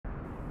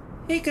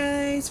Hey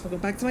guys, welcome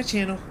back to my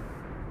channel.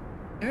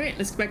 Alright,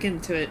 let's get back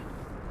into it.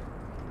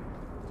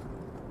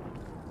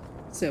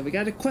 So we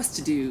got a quest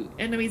to do,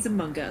 Enemies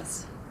Among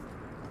Us.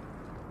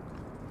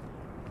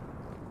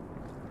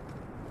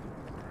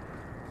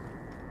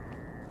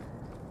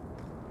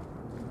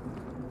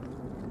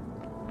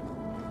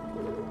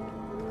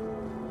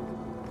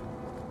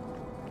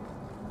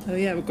 Oh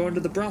yeah, we're going to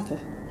the brothel.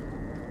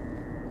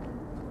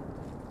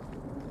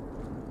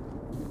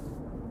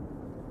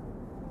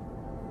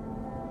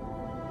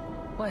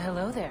 Why,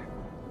 hello there.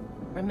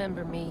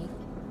 Remember me?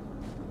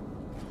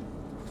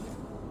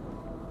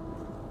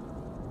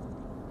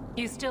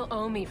 You still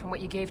owe me from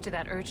what you gave to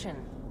that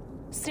urchin,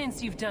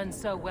 since you've done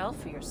so well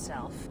for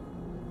yourself.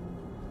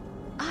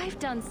 I've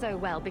done so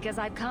well because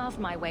I've carved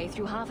my way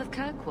through half of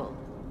Kirkwall.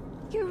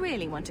 You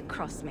really want to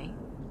cross me?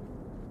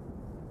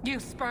 You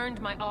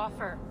spurned my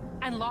offer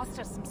and lost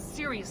us some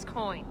serious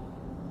coin.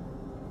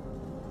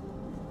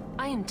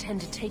 I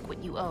intend to take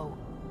what you owe,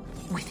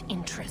 with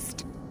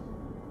interest.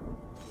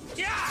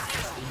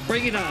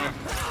 Bring it on.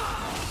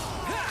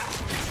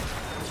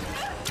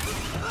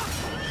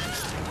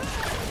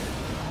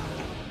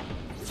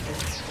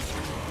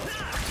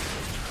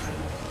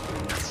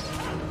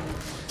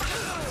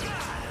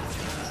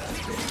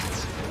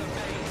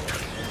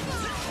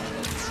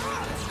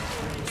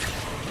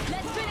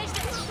 Let's finish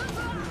this!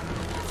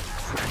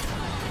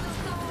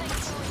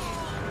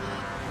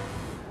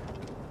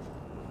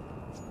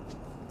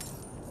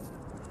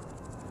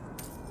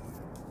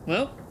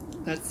 Well,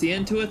 that's the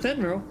end to a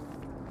Thenril.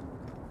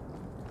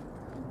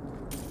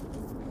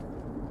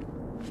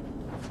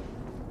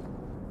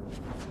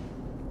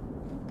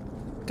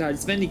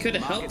 Guardsman, he could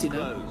have helped, you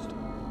know. Closed.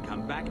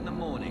 Come back in the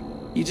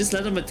morning. You just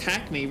let him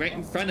attack me right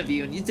in front of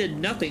you and you did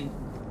nothing.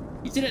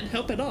 You didn't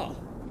help at all.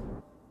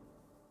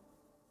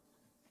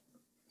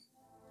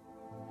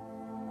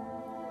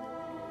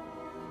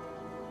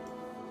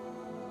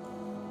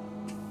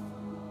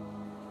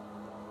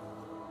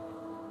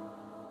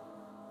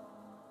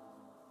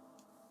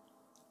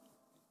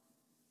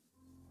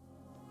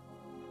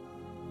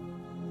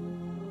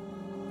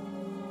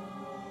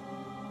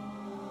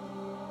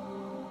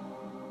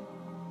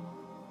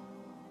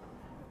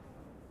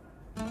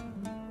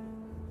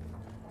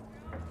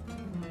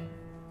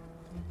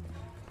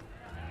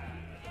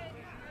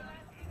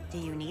 Do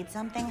you need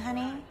something,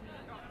 honey?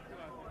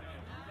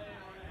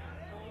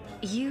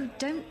 You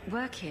don't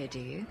work here, do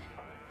you?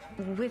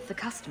 With the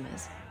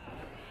customers?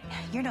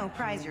 You're no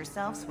prize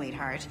yourself,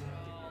 sweetheart.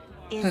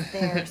 Is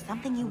there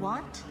something you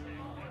want?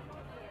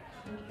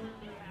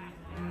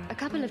 A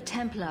couple of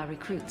Templar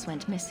recruits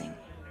went missing.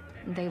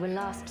 They were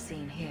last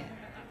seen here.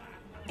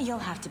 You'll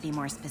have to be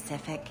more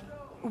specific.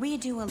 We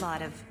do a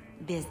lot of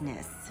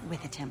business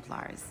with the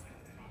Templars.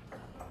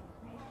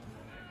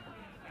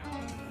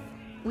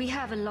 We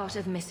have a lot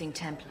of missing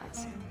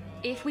Templars.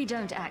 If we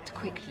don't act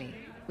quickly,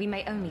 we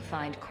may only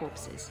find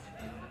corpses.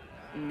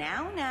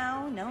 Now,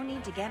 no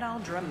need to get all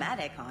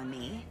dramatic on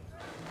me.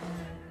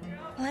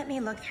 Let me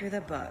look through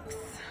the books.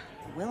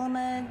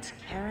 Wilmot,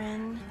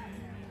 Karen...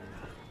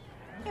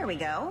 Here we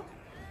go.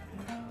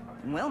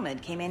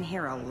 Wilmot came in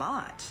here a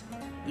lot.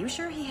 You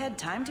sure he had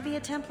time to be a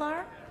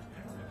Templar?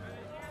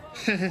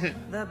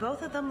 The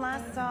both of them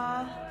last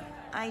saw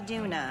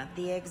Iduna,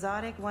 the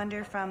exotic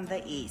wonder from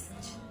the east.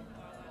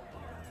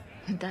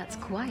 That's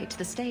quite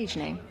the stage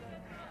name.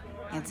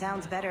 It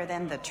sounds better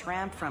than the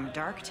tramp from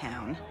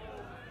Darktown.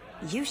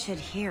 You should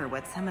hear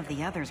what some of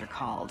the others are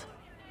called.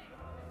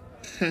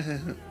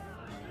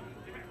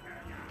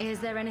 Is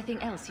there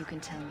anything else you can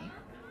tell me?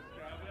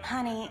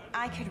 Honey,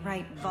 I could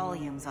write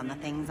volumes on the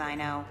things I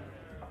know.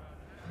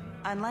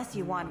 Unless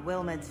you want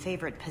Wilmot's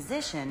favorite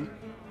position,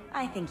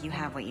 I think you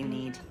have what you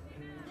need.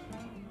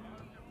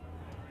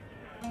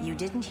 You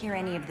didn't hear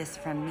any of this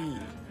from me.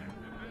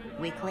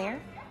 We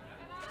clear?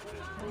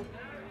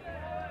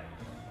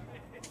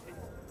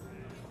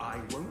 I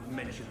won't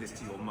mention this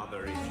to your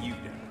mother if you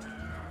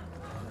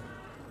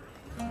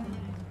don't.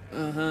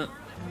 Uh-huh.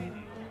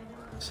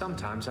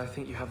 Sometimes I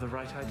think you have the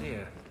right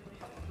idea.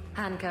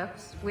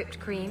 Handcuffs, whipped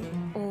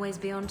cream, always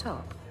be on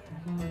top.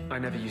 I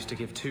never used to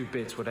give two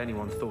bits what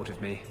anyone thought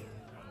of me.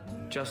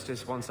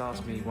 Justice once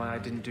asked me why I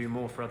didn't do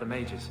more for other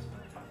mages.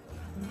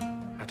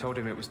 I told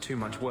him it was too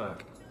much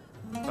work,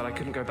 but I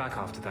couldn't go back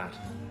after that.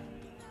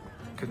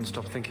 Couldn't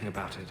stop thinking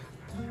about it.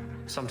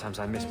 Sometimes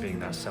I miss being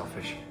that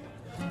selfish.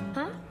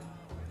 Huh?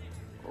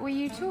 Were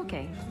you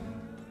talking?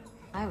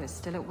 I was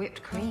still at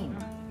whipped cream.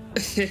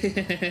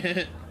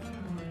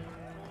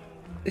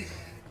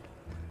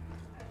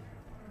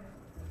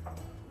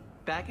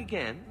 Back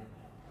again?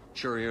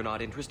 Sure you're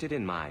not interested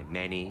in my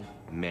many,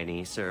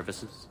 many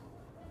services?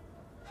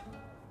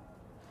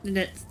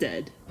 Ninette's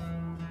dead.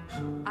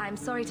 I'm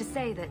sorry to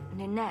say that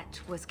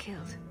Ninette was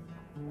killed.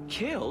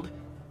 Killed?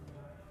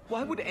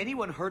 Why would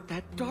anyone hurt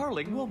that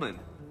darling woman?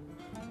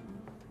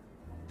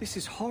 This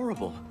is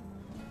horrible.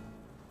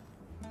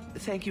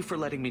 Thank you for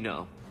letting me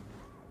know.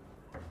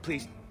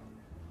 Please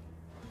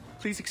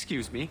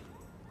excuse me.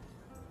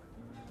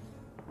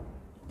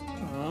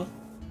 Aw.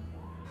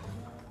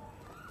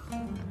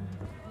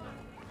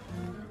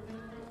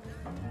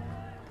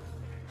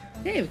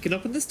 Hey, we can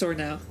open this door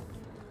now.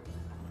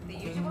 The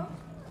usual?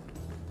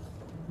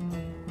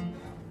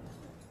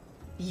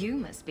 You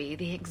must be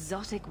the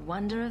exotic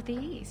wonder of the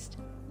East.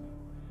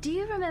 Do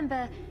you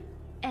remember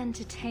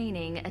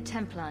entertaining a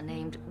Templar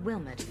named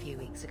Wilmot a few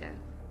weeks ago?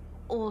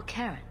 Or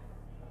Karen?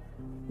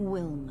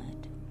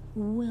 Wilmot.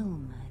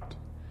 Wilmot.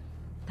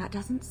 That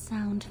doesn't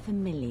sound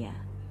familiar.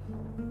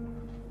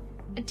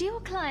 Do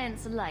your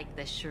clients like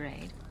this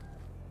charade?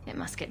 It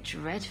must get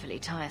dreadfully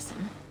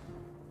tiresome.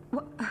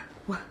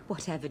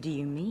 Whatever do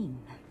you mean?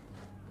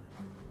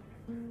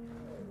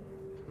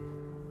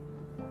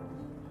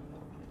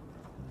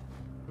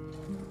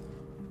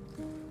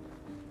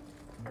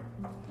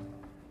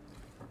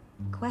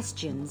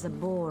 Questions are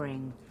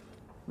boring.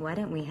 Why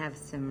don't we have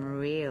some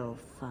real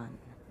fun?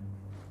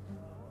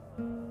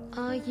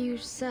 Are you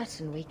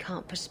certain we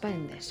can't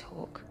postpone this,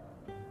 Hawk?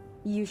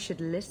 You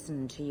should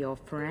listen to your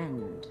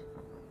friend.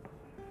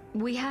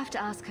 We have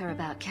to ask her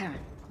about Karen.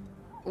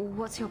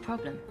 What's your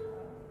problem?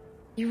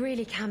 You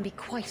really can be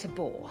quite a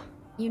bore.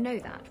 You know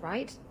that,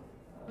 right?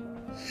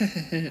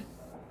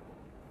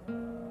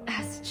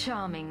 As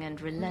charming and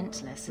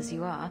relentless as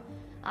you are,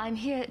 I'm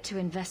here to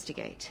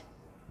investigate.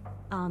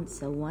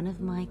 Answer one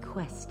of my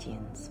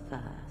questions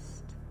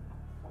first.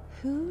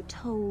 Who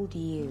told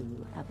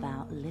you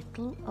about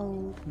little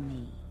old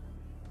me?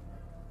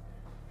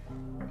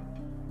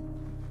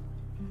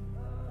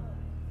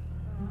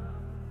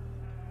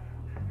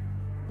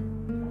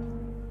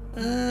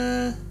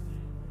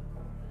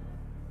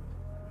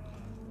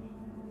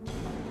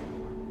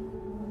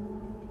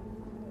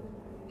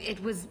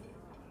 It was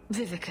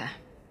Vivica.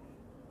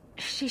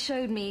 She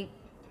showed me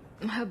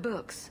her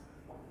books.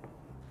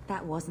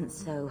 That wasn't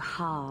so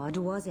hard,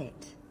 was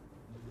it?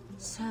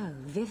 So,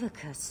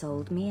 Vivica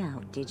sold me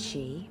out, did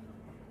she?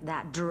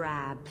 That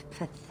drab,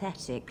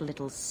 pathetic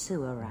little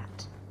sewer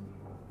rat.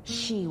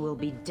 She will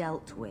be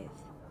dealt with.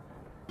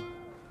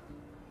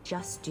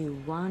 Just do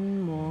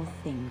one more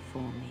thing for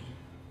me.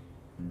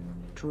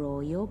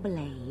 Draw your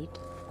blade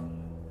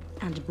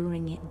and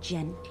bring it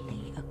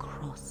gently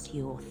across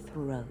your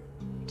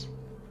throat.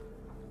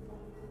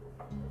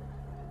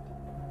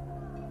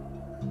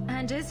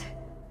 Anders,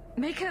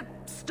 make her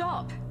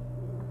stop.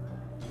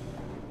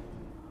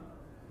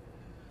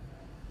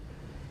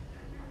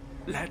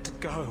 Let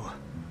go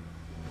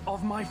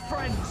of my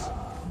friends!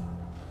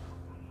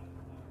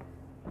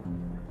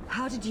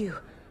 How did you...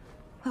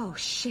 Oh,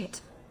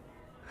 shit.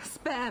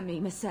 Spare me,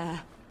 Messer.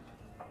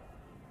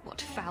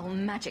 What foul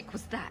magic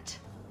was that?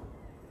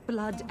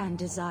 Blood and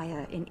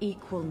desire in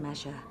equal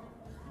measure.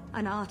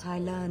 An art I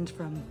learned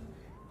from...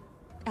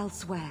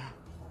 elsewhere.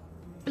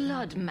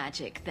 Blood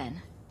magic,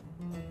 then?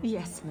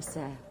 Yes,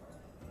 Messer.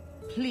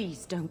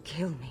 Please don't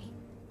kill me.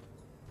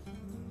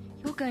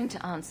 You're going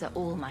to answer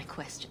all my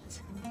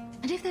questions.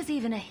 And if there's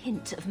even a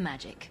hint of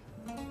magic...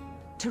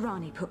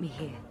 Tirani put me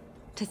here,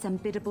 to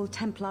send biddable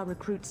Templar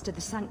recruits to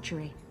the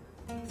Sanctuary.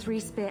 Three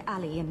Spear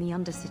Alley in the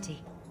Undercity.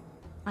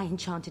 I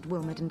enchanted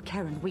Wilmot and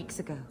Karen weeks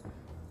ago.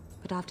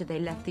 But after they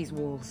left these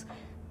walls,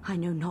 I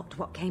know not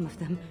what came of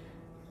them.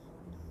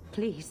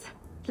 Please,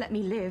 let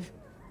me live.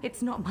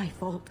 It's not my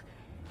fault.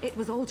 It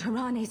was all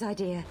Tirani's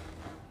idea.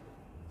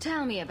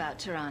 Tell me about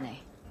Tirani.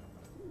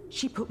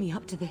 She put me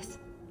up to this.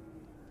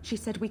 She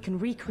said we can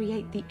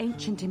recreate the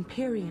ancient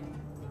Imperium.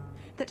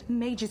 That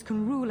mages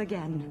can rule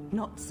again,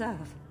 not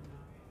serve.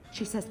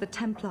 She says the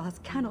Templars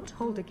cannot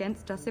hold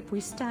against us if we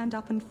stand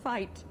up and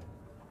fight.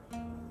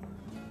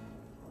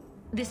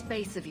 This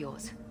base of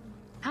yours,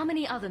 how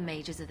many other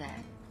mages are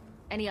there?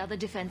 Any other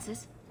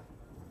defenses?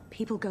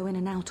 People go in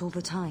and out all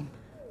the time.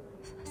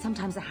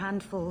 Sometimes a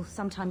handful,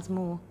 sometimes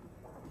more.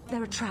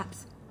 There are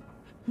traps.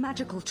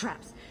 Magical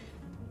traps.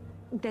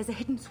 There's a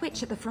hidden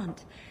switch at the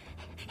front.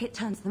 It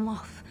turns them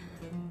off.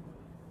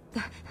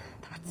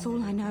 That's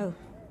all I know.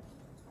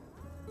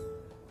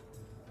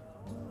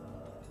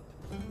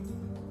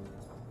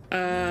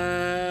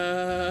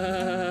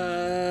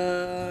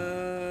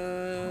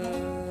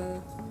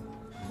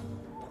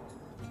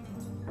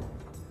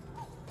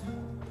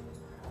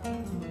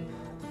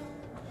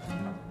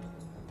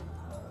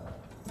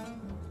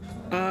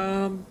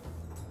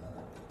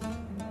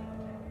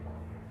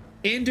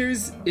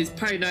 Anders is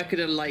probably not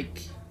gonna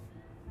like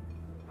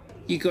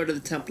you go to the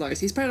Templars.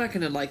 He's probably not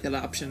gonna like that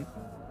option.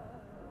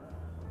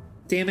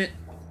 Damn it.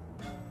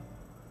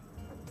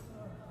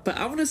 But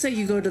I want to say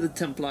you go to the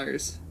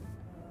Templars.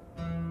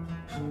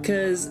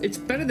 Because it's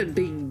better than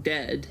being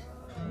dead.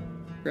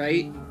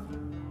 Right?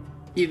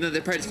 Even though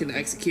they're probably just gonna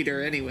execute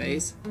her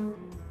anyways.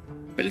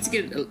 But it's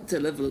get to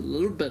live a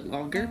little bit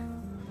longer.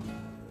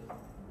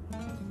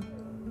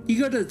 You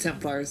go to the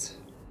Templars.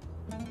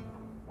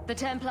 The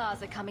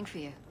Templars are coming for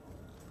you.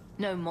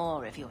 No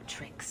more of your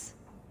tricks.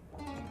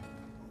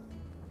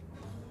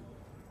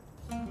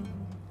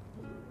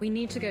 We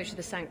need to go to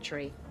the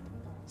Sanctuary.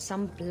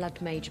 Some blood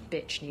mage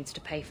bitch needs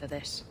to pay for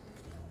this.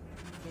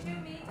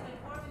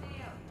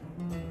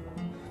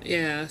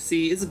 Yeah,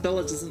 see,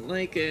 Isabella doesn't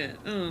like it.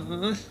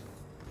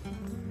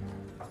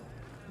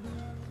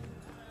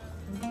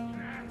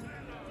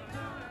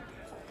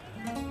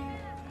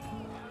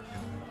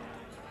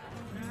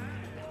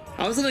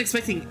 I wasn't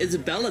expecting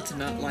Isabella to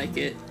not like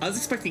it. I was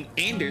expecting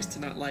Anders to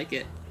not like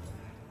it.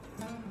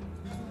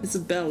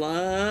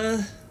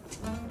 Isabella,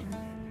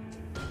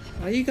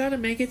 why you gotta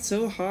make it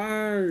so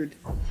hard?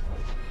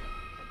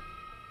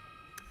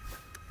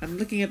 I'm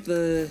looking at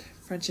the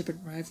friendship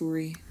and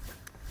rivalry.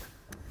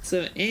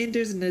 So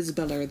Anders and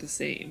Isabella are the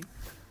same.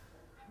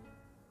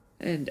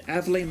 And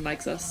Aveline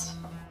likes us.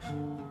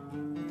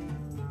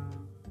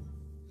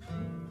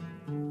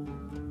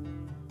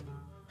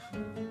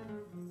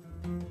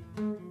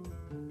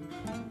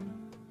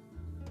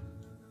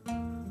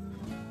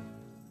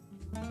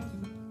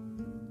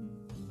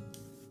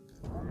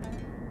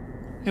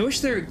 I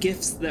wish there were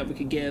gifts that we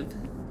could give.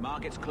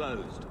 Market's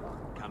closed.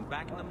 Come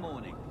back in the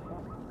morning.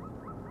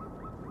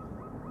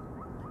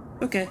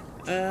 Okay,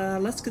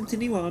 let's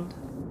continue on.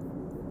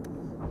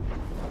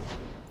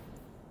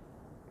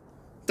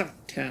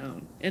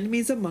 Darktown.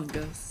 Enemies among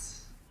us.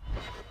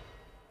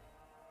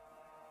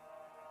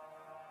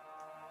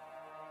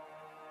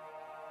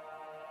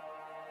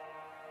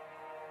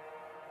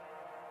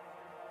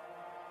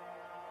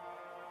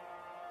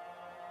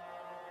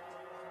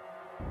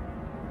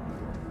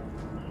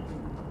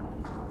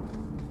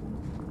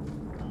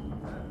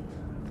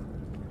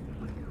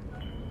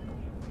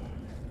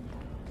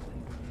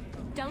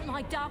 Don't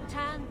like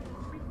Darktown?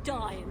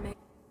 Die in me.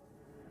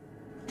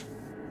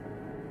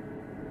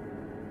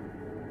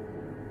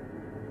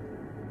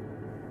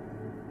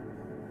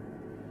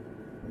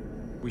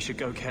 We should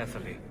go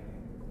carefully.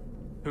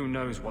 Who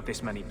knows what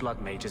this many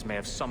blood mages may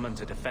have summoned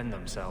to defend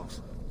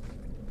themselves?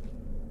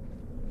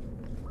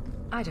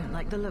 I don't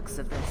like the looks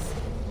of this.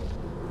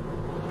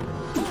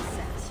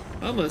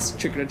 Almost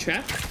triggered a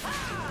trap.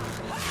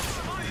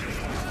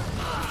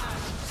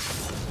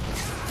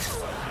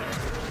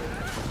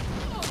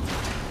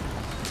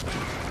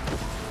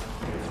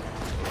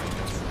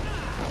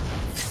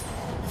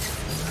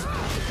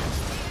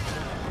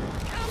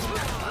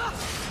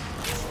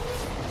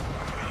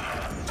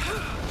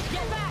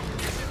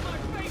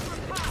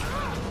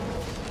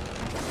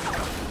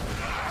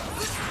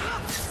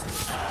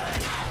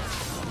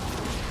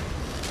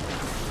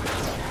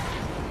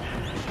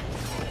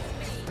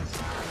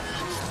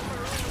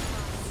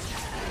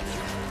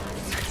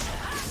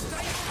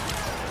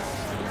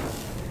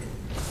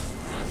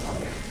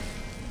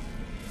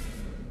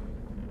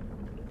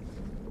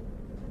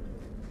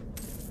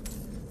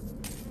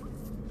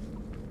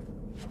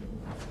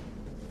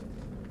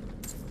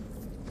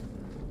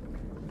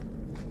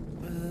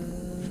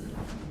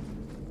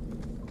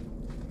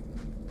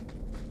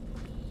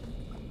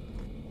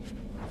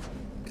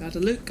 Gotta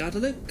loot, gotta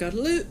loot, gotta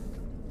loot!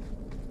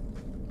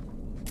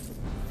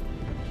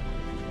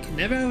 Can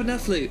never have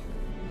enough loot.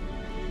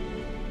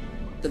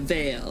 The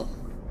Veil.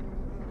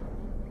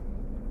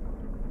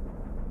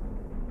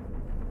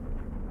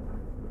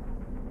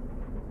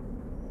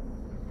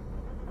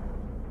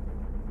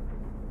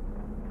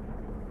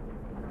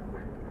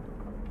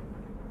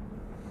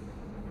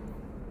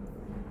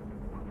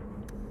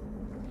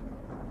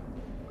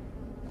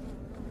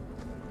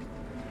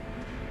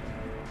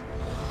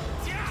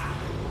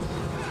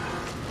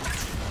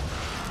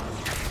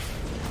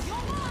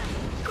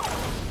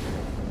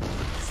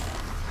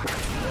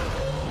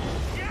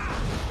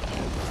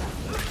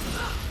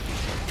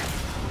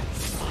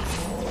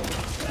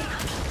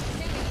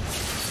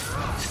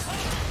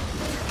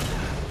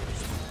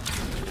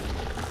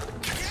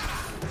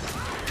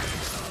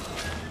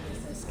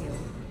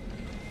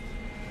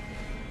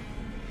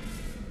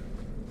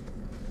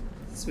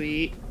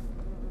 Sweet.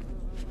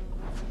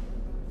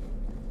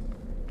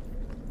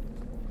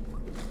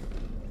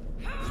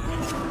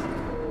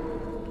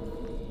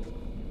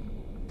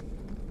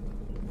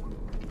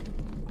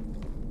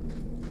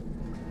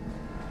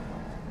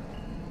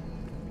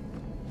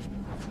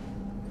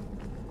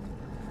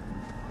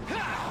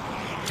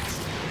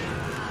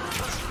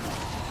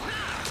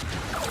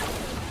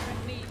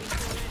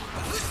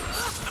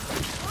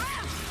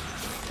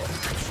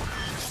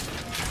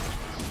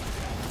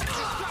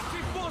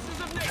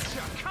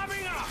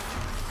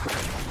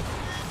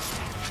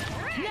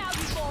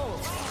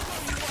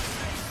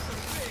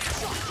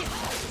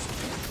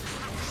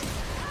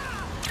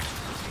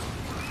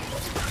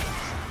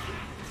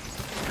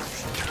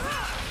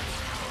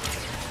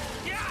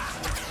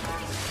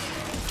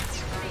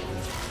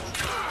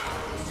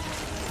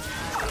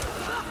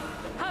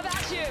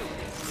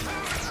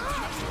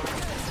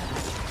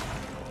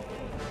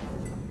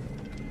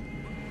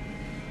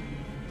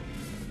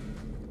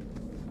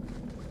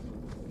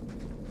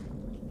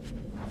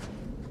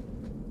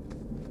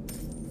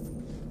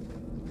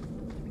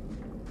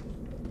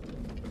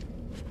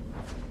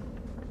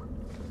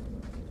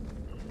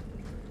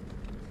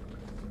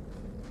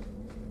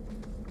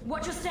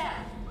 Watch your step.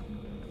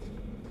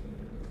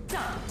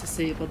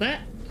 Disable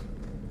that.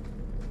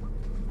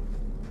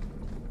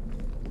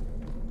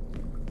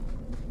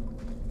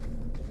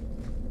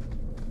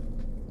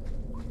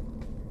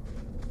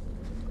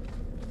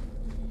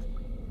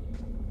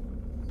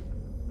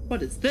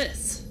 What is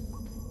this?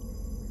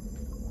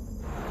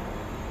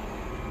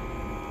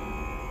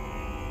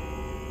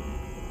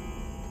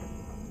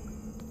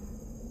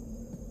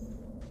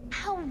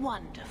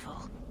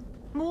 wonderful.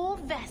 More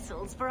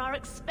vessels for our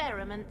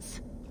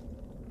experiments.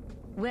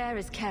 Where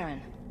is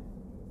Karen?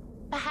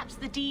 Perhaps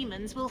the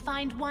demons will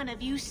find one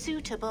of you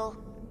suitable.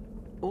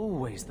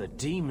 Always the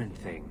demon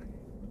thing.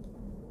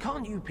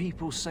 Can't you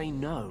people say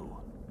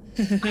no?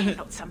 I am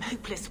not some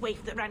hopeless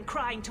waif that ran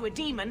crying to a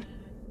demon.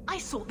 I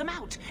sought them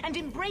out and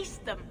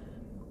embraced them.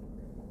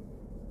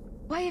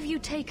 Why have you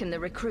taken the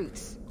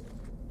recruits?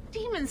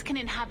 Demons can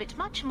inhabit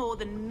much more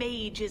than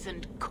mages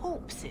and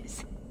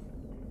corpses.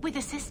 With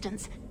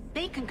assistance,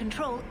 they can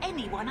control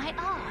anyone I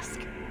ask.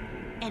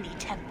 Any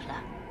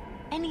Templar,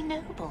 any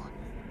noble,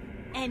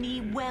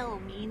 any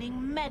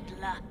well-meaning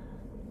meddler.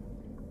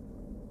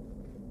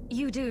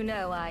 You do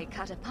know I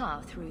cut a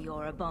path through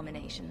your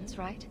abominations,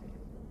 right?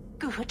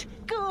 Good,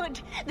 good.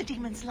 The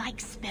demons like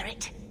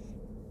spirit.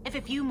 If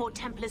a few more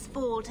Templars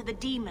fall to the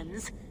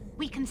demons,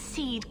 we can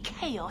seed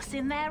chaos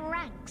in their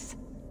ranks.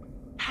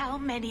 How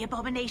many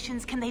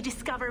abominations can they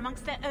discover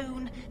amongst their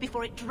own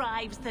before it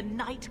drives the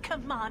Knight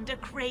Commander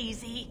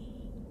crazy?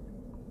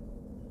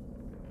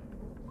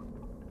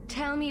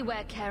 Tell me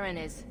where Karen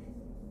is.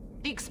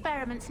 The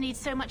experiments need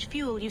so much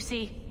fuel, you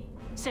see.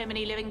 So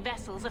many living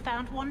vessels are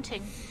found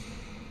wanting.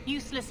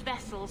 Useless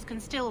vessels can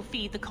still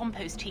feed the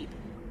compost heap,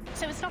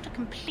 so it's not a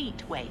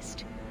complete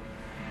waste.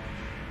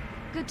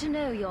 Good to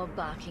know you're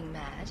barking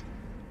mad.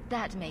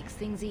 That makes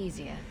things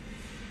easier.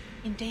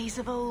 In days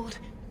of old,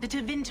 the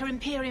Tevinter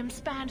Imperium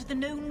spanned the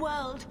known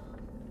world.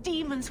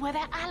 Demons were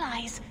their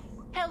allies,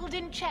 held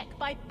in check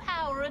by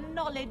power and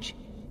knowledge.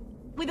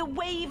 With a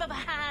wave of a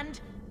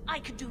hand, I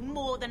could do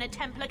more than a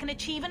Templar can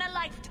achieve in a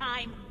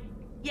lifetime.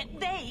 Yet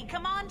they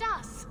command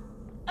us.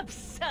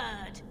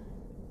 Absurd.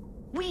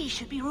 We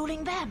should be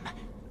ruling them.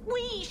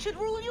 We should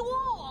rule you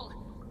all.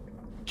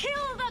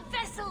 Kill the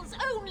vessels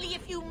only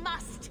if you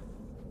must.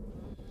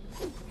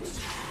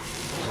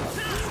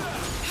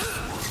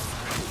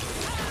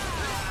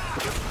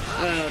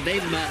 Oh, they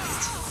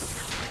must.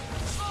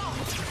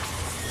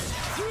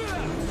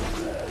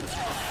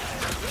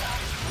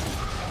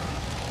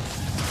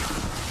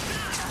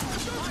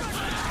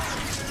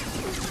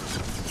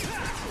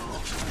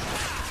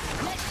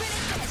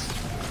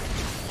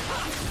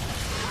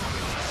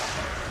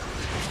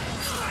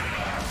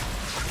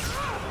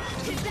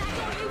 Is that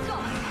all you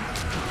got?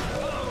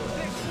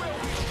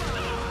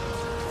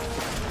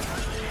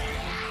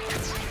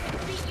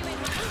 Beat you in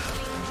my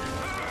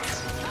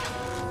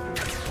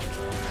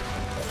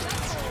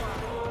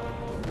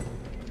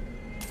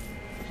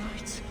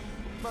Lights!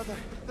 Mother,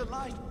 the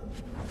light!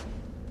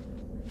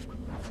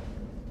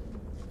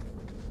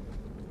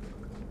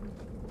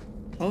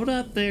 Hold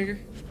up there.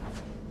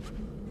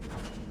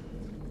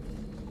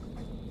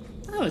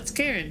 Oh, it's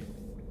Karen.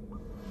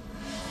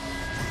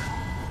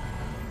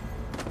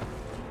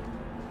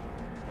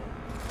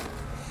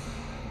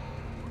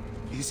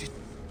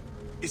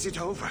 Is it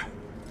over?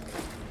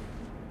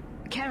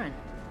 Karen.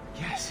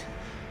 Yes,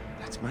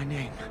 that's my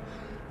name.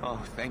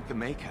 Oh, thank the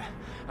Maker.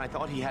 I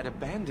thought he had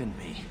abandoned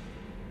me.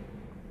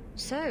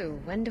 So,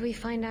 when do we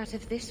find out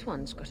if this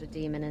one's got a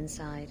demon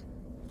inside?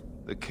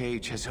 The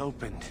cage has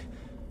opened.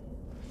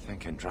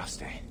 Thank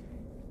Andraste.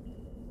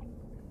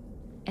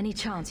 Any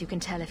chance you can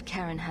tell if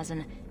Karen has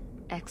an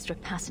extra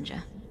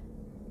passenger?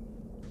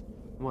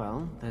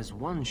 Well, there's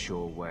one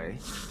sure way.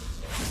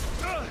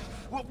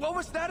 What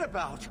was that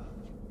about?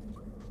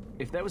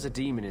 If there was a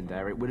demon in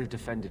there, it would have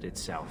defended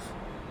itself.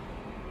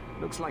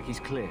 Looks like he's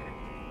clear.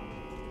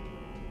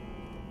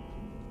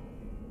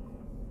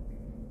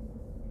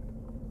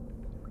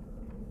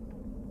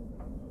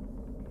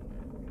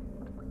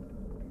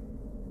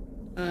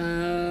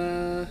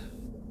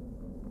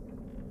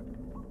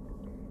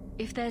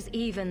 If there's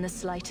even the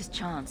slightest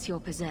chance you're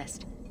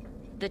possessed,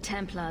 the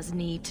Templars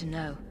need to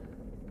know.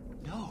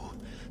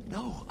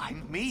 No,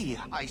 I'm me,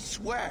 I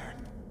swear.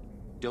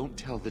 Don't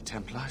tell the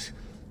Templars.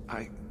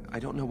 I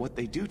don't know what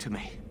they do to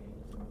me.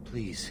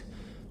 Please,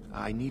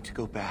 I need to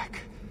go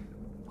back.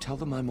 Tell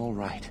them I'm all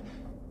right.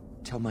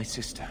 Tell my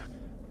sister.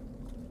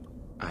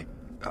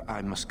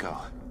 I must go.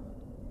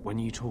 When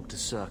you talk to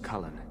Sir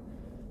Cullen,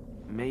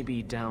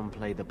 maybe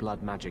downplay the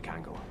blood magic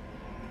angle.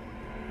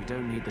 We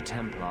don't need the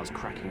Templars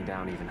cracking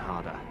down even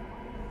harder.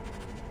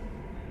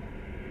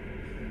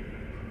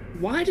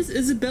 Why does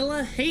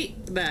Isabella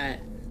hate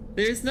that?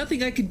 There's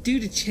nothing I could do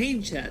to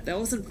change that. That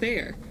wasn't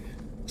fair.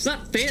 It's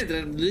not fair that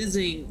I'm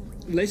losing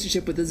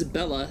relationship with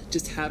Isabella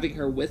just having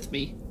her with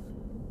me.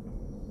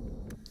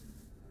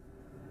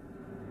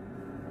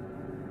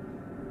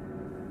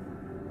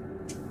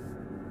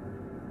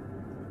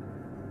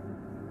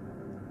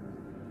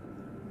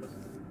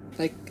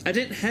 Like, I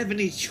didn't have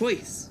any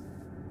choice.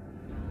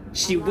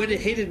 She would have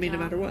hated me no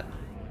matter what.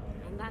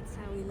 And that's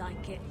how we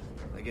like it.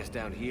 I guess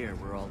down here,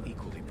 we're all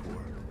equally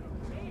poor.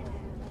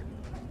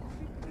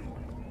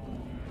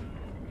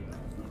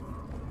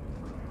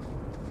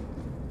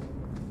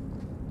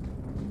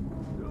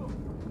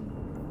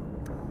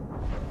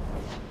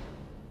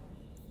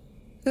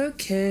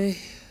 Okay.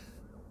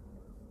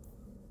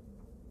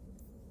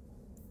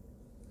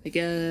 I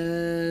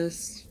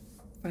guess...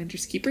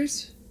 Finders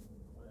Keepers?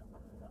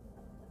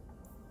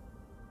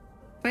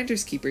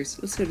 Finders keepers.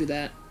 Let's go do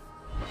that.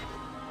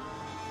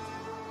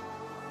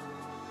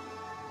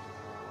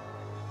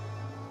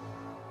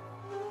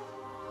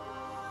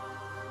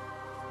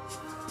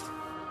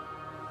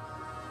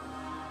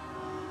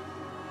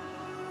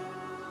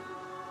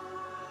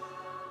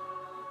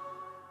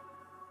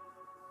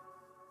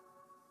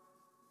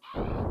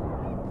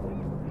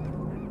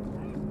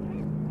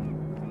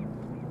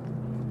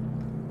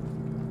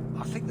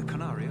 I think the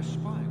Canary are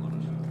spying on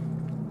us.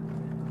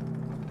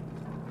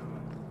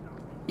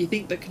 You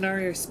think the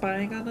Canary are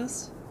spying on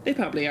us? They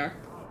probably are.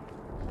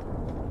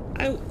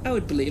 I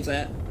would believe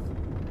that.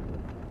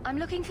 I'm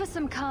looking for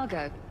some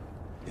cargo.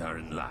 You're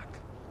in luck.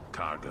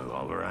 Cargo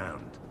all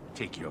around.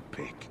 Take your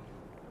pick.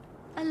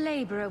 A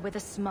laborer with a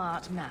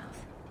smart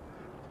mouth.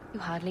 You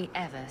hardly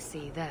ever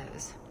see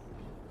those.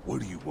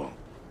 What do you want?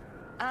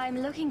 I'm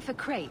looking for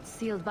crates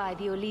sealed by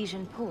the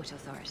Orlesian Port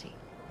Authority.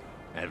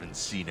 Haven't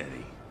seen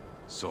any.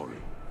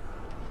 Sorry.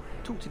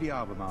 Talk to the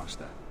Harbour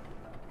Master.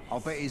 I'll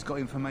bet he's got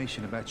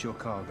information about your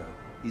cargo.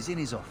 He's in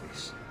his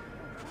office.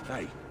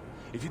 Hey,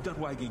 if you're done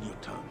wagging your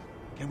tongue,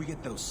 can we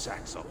get those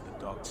sacks off the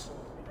docks?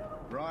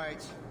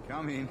 Right,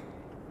 come in.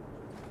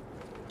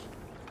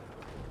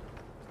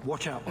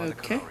 Watch out by the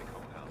Canary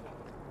compound.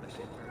 That's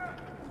it.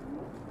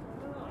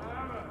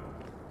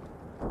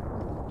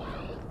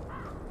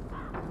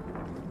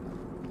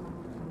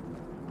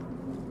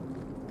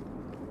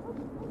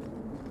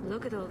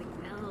 Look at all the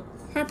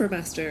elves. Harbour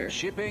Master.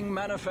 Shipping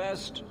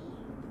manifest.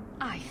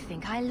 I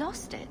think I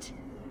lost it.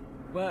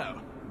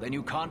 Well, then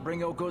you can't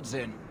bring your goods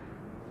in.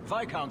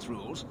 Viscount's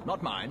rules,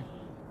 not mine.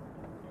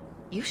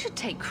 You should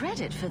take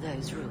credit for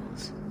those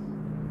rules.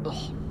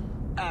 Ugh.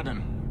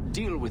 Adam,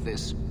 deal with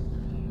this.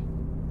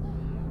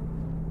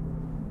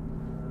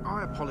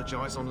 I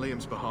apologize on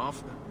Liam's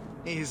behalf.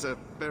 He is a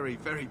very,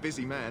 very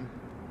busy man.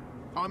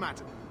 I'm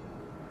Adam,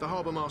 the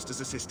Harbour Master's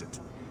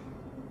assistant.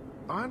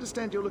 I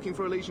understand you're looking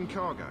for Elysian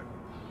cargo.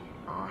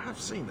 I have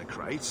seen the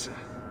crates.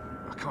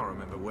 I can't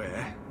remember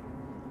where.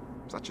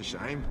 Such a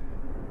shame.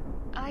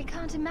 I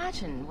can't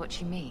imagine what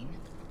you mean.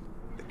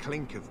 The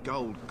clink of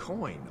gold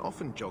coin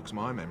often jogs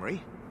my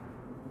memory.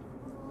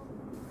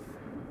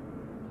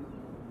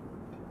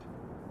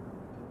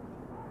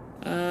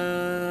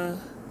 I'm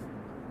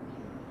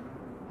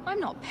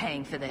not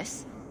paying for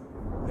this.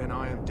 Then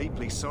I am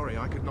deeply sorry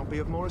I could not be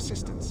of more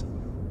assistance.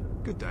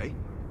 Good day.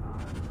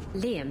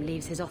 Liam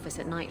leaves his office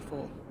at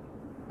nightfall.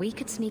 We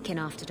could sneak in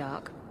after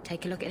dark,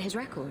 take a look at his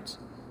records.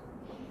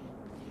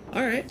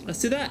 Alright, let's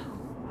do that.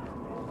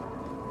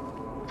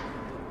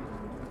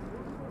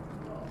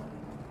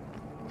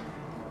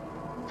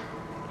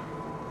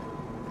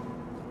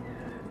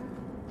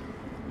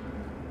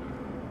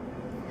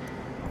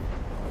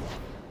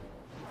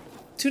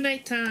 To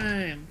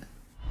nighttime.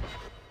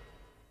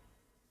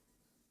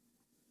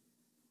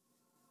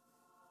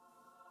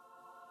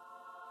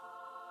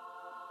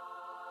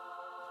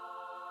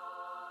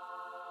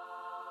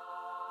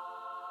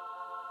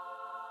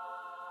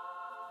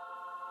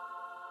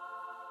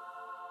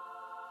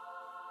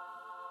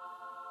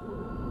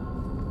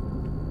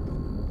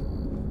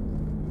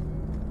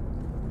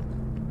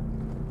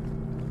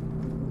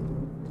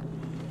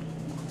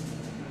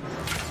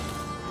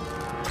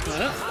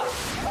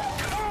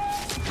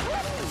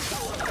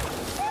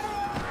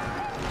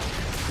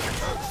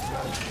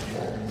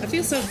 I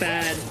feel so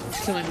bad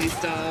killing these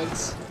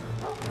dogs.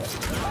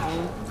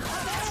 Aww.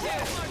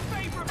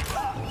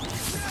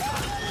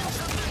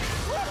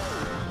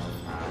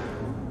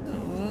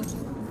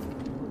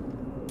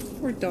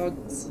 Poor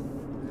dogs.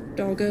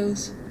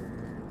 Doggos.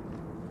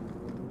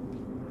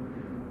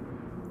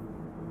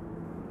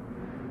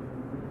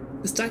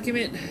 This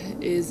document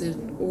is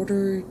an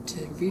order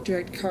to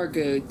redirect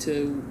cargo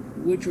to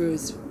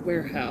Woodrow's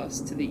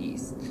warehouse to the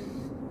east.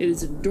 It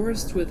is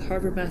endorsed with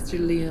Harbour Master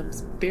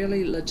Liam's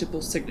barely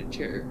legible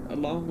signature,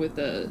 along with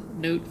a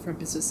note from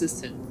his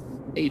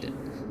assistant, Aiden.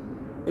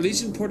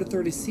 Orlesian Port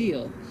Authority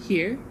seal,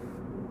 here,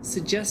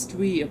 suggest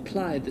we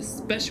apply the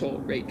special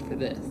rate for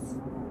this.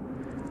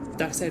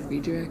 Dockside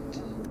redirect.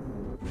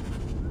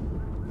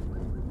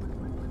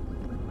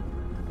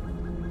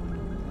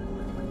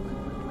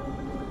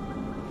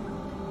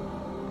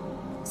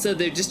 So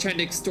they're just trying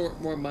to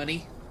extort more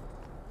money?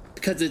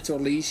 Because it's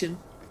Orlesian?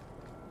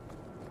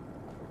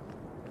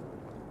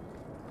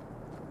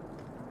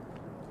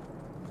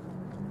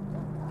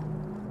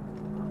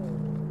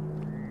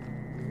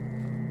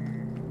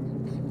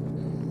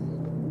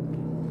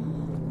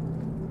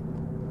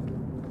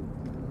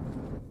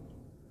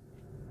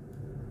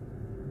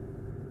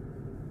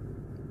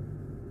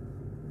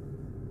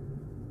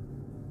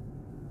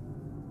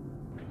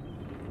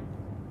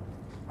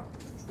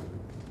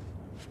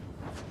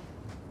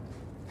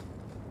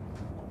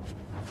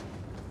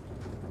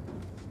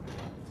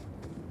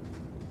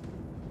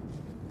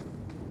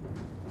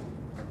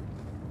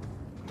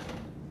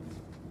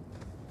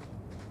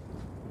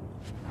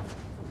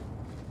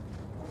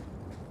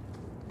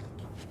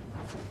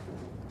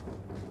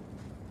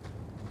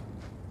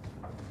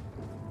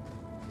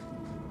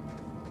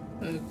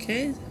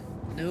 Okay,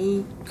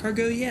 no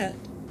cargo yet.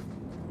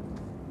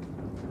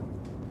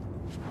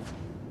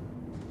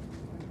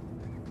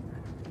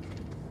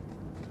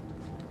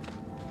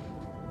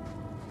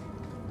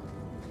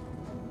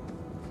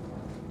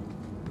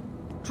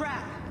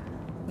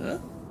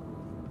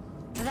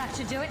 That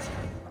should do it.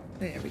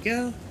 There we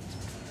go.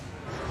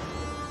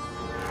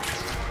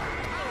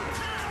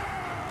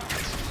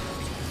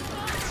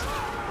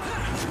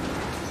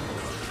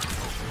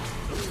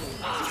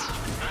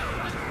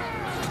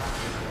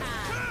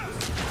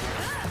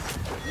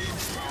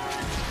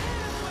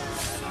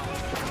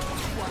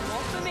 One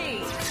more for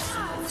me.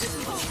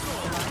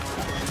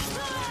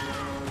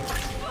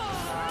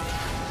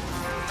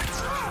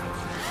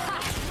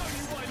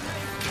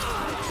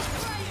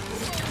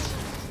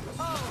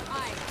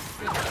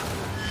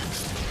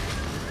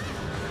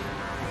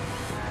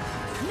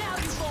 Now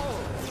you fall.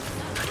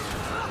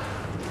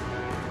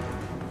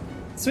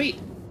 Sweet.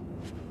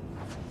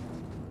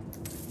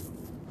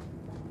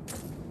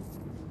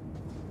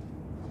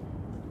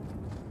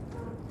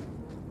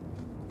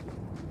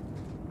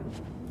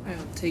 I'll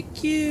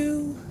take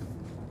you.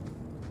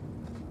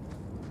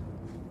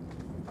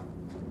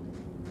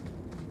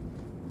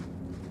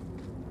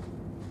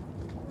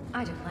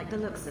 I don't like the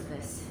looks of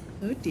this.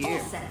 Oh dear. All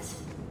set.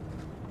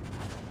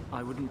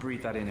 I wouldn't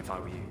breathe that in if I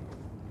were you.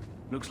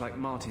 Looks like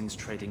Martin's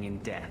trading in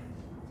death.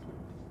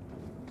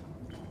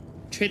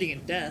 Trading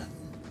in death.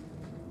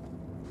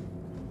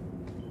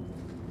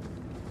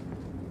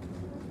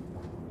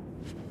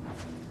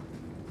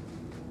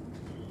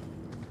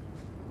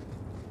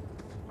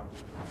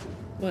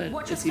 What?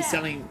 Watch Is your he step.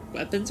 selling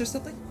weapons or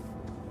something?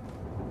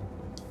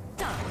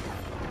 Done.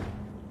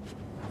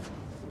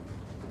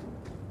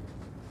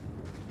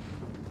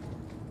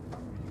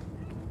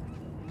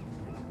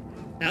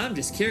 Now I'm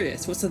just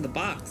curious. What's in the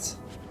box?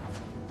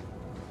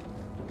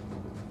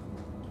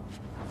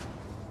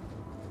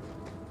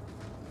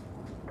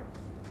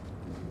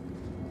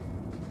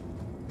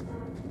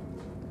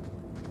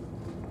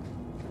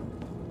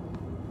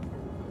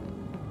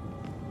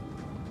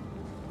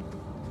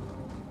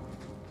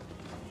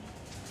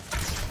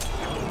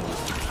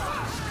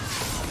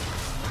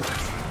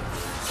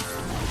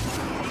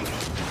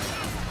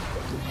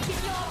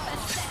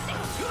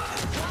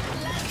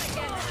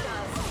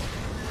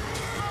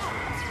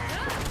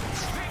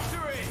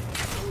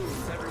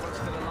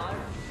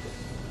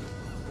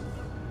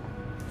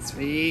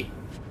 Sweet.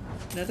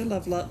 Another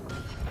level up.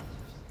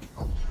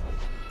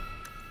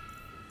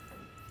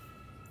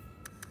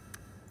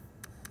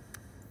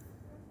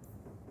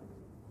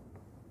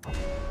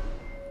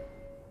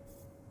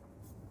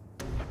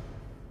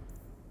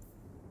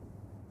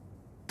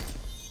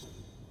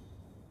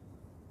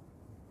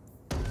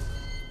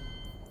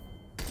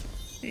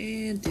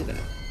 And do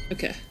that.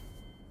 Okay.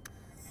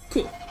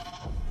 Cool.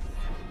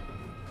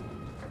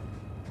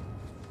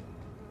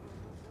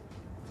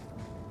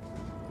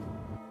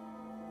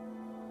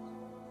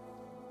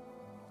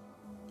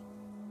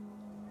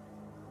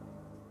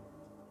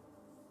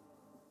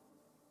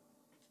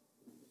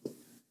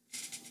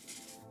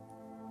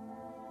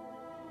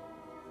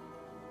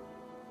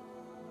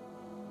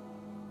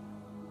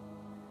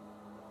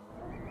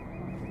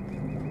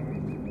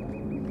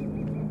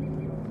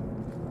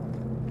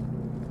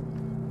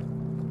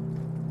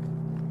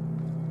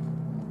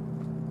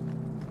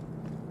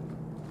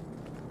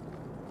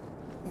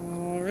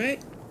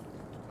 Alright.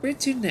 Where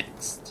to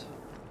next?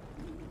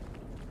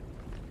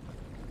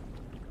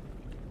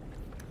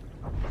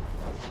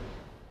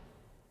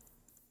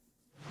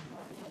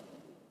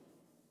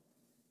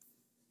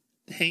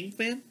 The Hanged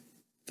Man?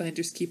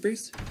 Finders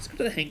Keepers? Let's go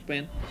to the Hanged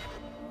Man.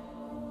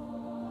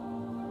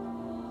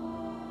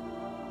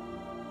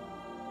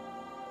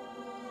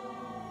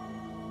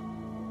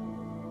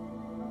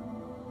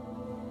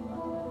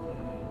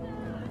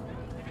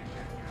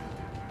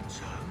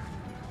 So,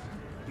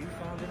 you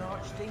found an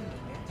archdemon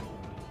yet?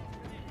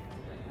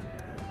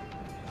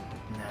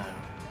 No.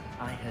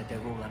 I heard they're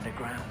all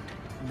underground,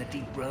 in the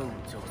deep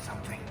roads or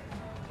something.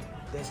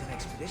 There's an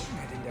expedition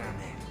heading down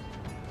there.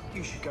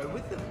 You should go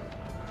with them.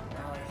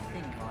 I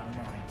think I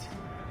might.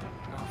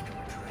 After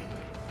a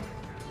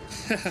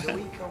drink. So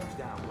he comes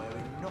down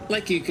wearing nothing.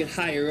 Like you could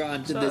hire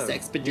on to this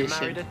expedition. You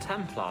married a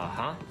Templar,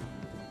 huh?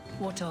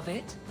 What of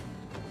it?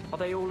 Are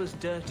they all as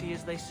dirty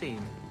as they seem?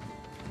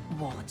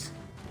 What?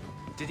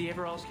 Did he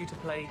ever ask you to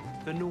play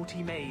the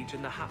naughty mage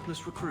and the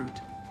hapless recruit?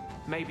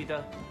 Maybe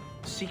the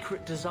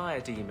secret desire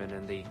demon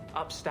and the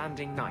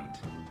upstanding knight?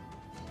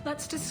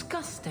 That's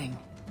disgusting.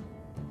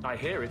 I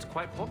hear it's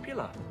quite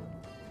popular.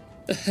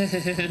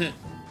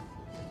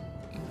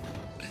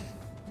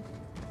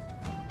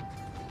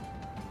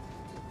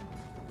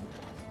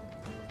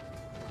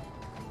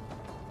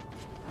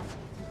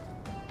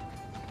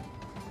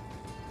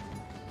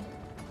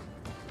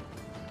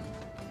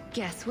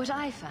 Guess what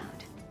I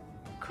found?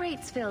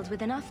 Crates filled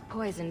with enough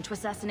poison to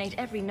assassinate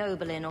every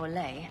noble in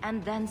Orlais,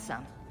 and then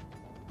some.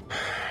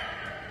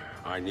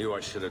 I knew I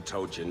should have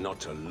told you not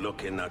to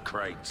look in the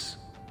crates.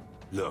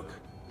 Look,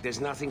 there's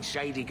nothing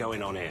shady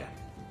going on here.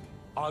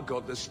 I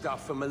got the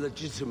stuff from a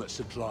legitimate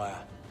supplier,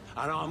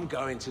 and I'm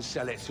going to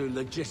sell it through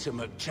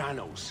legitimate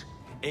channels.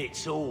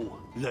 It's all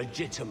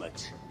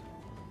legitimate.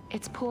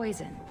 It's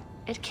poison.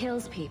 It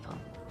kills people.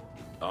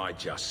 I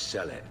just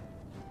sell it.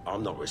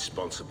 I'm not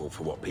responsible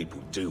for what people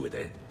do with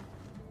it.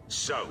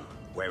 So,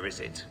 where is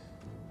it?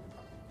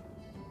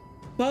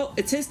 Well,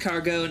 it's his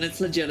cargo and it's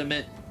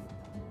legitimate.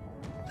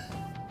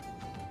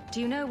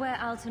 Do you know where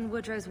Alton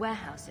Woodrow's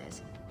warehouse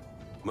is?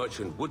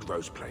 Merchant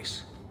Woodrow's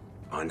place.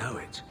 I know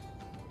it.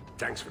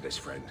 Thanks for this,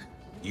 friend.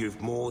 You've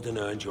more than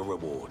earned your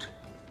reward.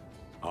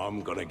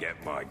 I'm gonna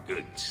get my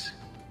goods.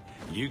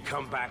 You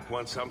come back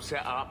once I'm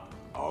set up,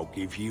 I'll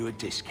give you a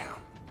discount.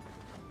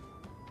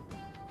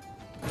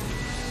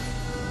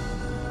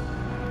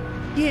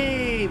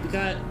 Yay! We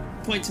got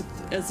points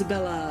with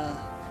Isabella.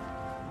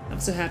 I'm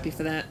so happy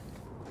for that.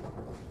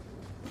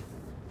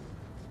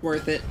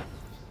 Worth it.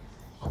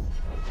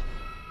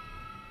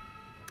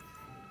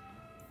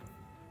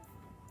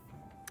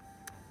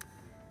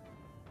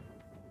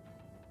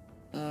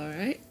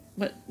 Alright,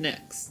 what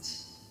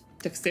next?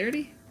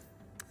 Dexterity?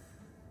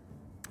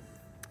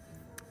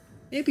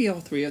 Maybe all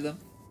three of them.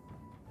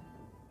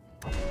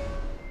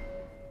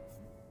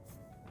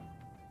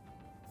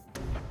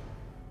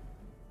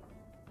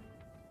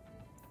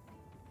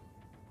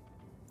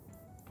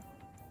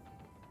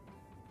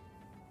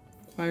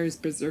 Requires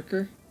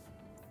Berserker.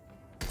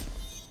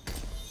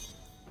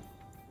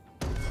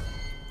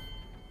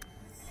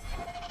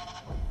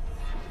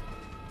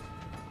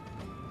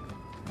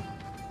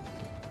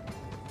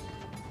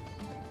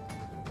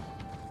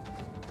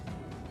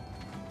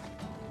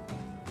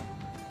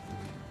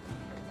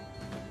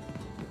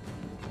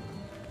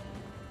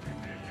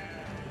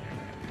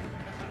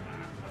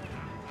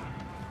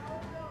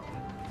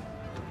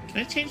 Can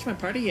I change my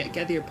party? Yeah,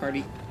 gather your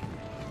party.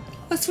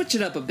 Let's switch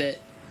it up a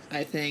bit,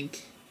 I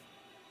think.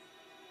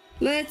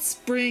 Let's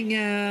bring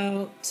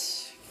out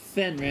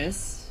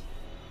Fenris.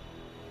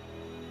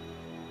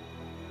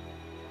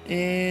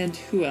 And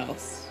who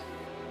else?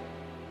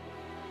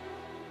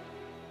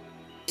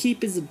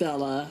 Keep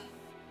Isabella.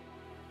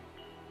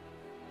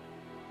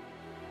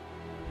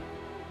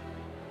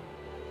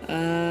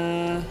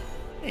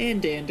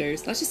 And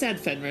Anders. Let's just add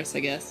Fenris, I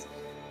guess.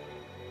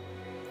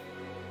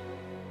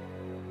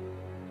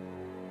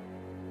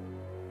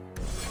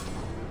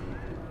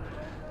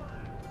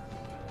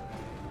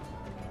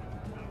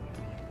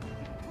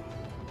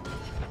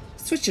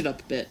 Switch it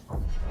up a bit.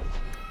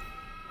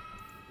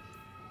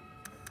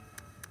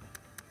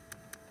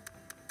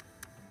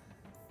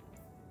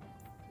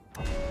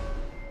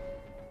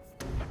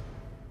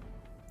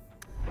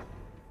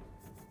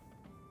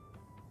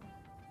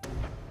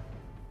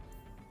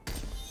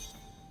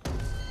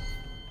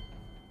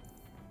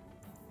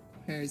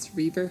 There's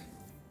Reaver.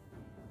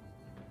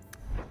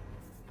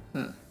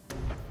 Huh.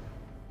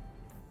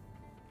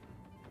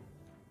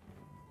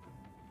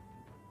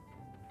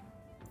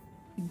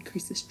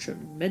 Increases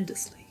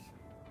tremendously.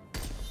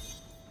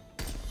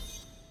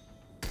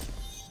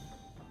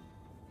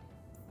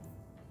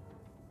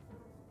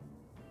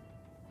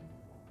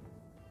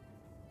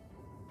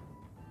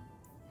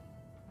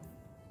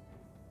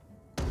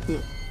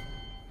 Cool.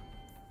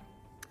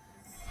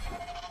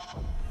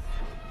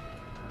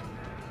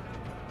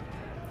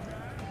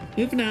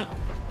 Moving out.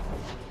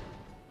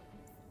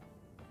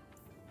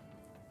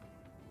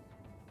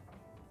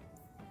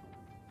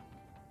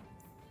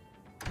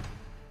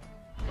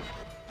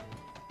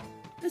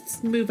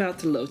 Let's move out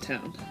to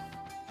Lowtown.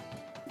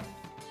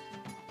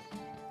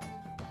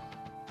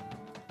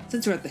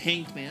 Since we're at the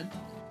Hanged Man.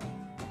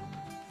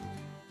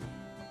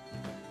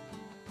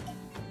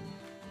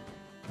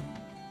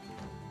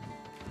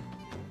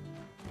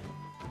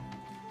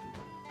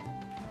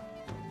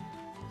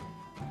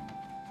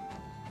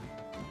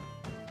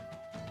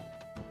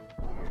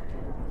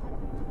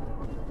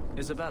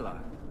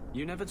 Isabella,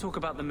 you never talk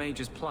about the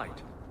Mage's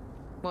plight.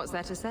 What's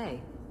there to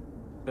say?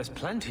 There's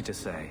plenty to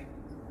say.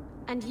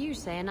 And you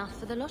say enough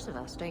for the lot of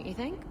us, don't you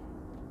think?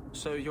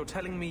 So you're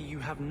telling me you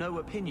have no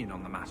opinion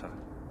on the matter?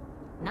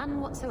 None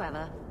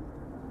whatsoever.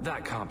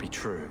 That can't be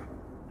true.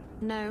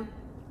 No,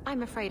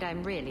 I'm afraid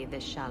I'm really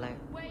this shallow.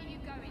 Where are you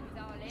going,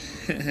 darling?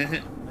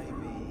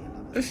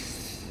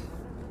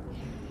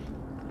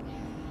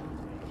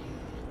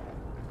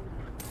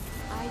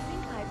 I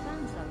think I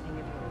found something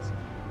of yours.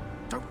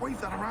 Don't wave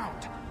that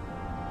around.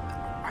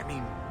 I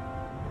mean,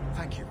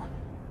 thank you for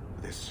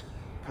this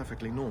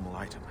perfectly normal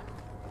item.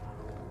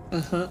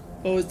 Uh-huh.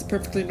 Oh, it's the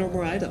perfectly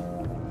normal item.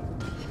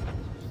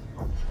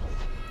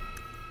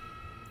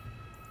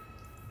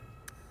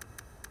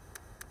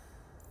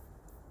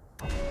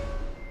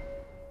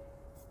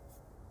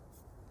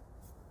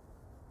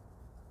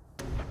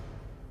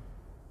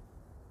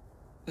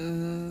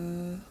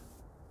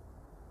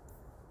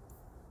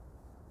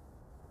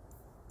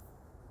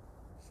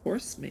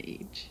 Force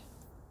Mage.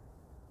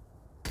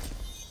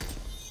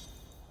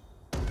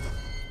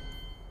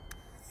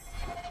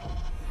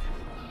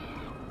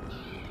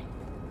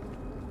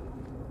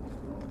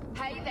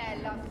 Hey there,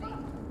 lovely.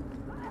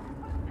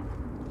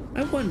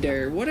 I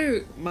wonder, what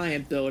are my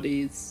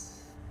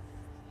abilities?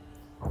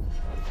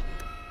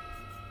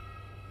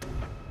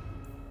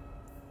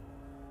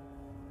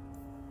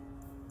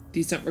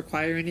 These don't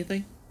require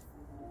anything?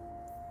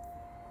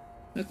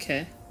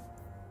 Okay.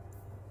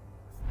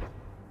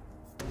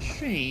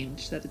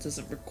 Strange that it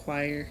doesn't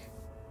require.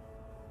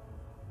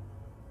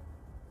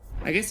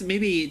 I guess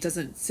maybe it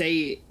doesn't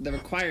say the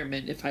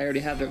requirement if I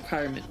already have the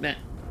requirement met.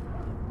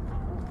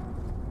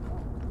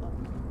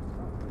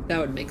 That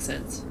would make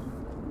sense.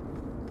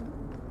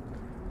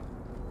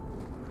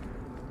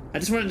 I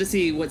just wanted to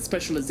see what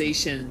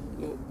specialization,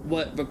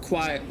 what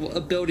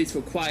abilities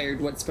required,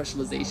 what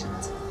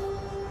specializations.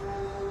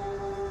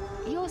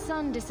 Your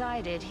son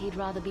decided he'd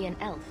rather be an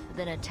elf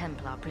than a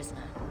Templar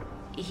prisoner.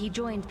 He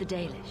joined the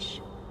Dalish.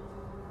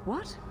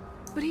 What?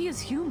 But he is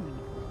human.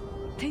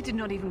 They did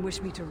not even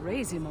wish me to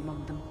raise him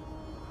among them.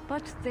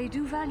 But they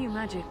do value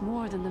magic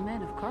more than the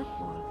men of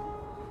Kirkwall.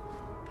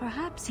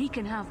 Perhaps he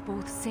can have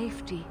both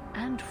safety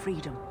and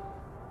freedom.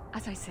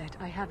 As I said,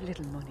 I have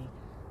little money.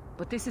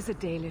 But this is a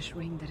Dalish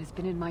ring that has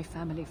been in my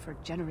family for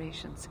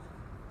generations.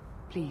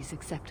 Please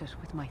accept it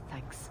with my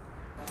thanks.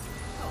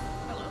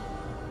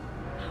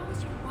 How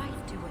is your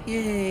wife doing?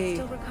 Yay.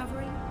 Still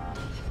recovering?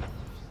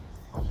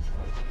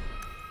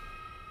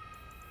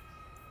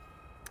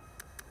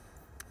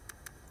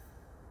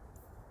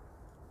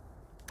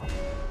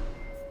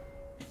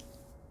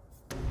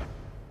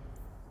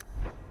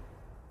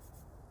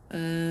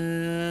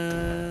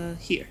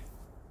 Here.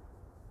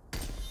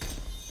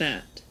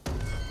 That.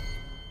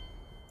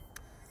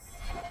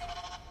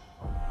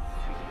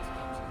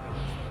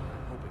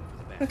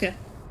 Okay.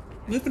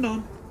 Moving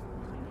on.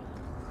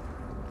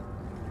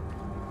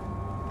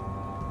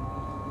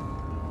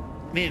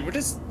 Man, we're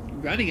just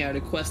running out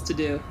of quests to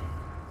do.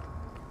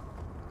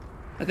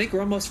 I think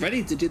we're almost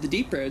ready to do the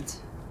deep roads.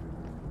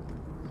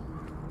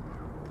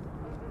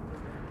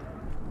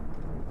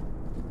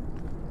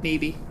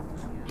 Maybe.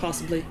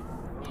 Possibly.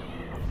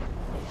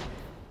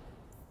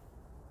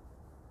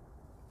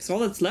 So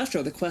all that's left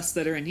are the quests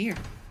that are in here.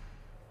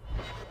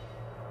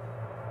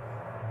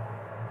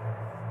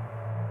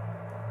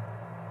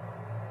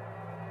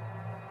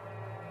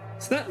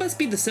 So that must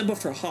be the symbol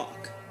for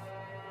Hawk.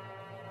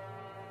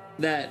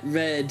 That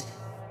red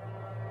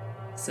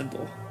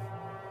symbol.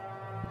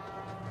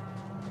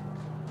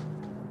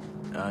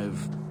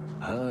 I've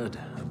heard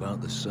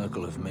about the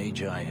Circle of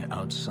Magi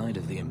outside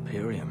of the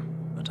Imperium,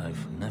 but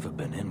I've never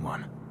been in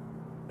one.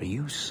 Are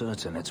you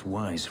certain it's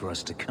wise for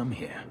us to come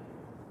here?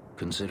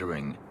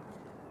 Considering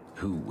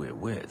who we're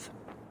with.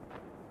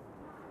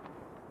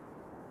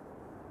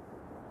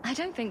 I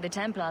don't think the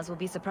Templars will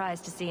be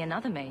surprised to see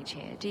another mage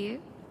here, do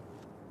you?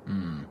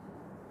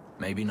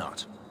 Maybe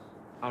not.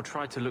 I'll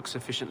try to look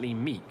sufficiently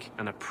meek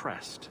and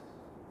oppressed.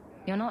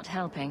 You're not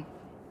helping.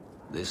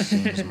 This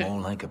seems more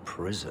like a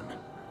prison.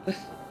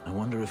 I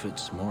wonder if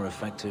it's more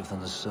effective than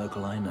the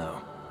Circle I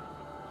know.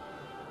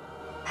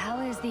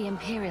 How is the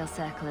Imperial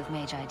Circle of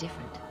Magi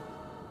different?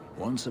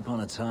 Once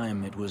upon a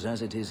time, it was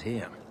as it is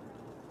here.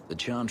 The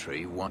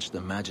Chantry watched the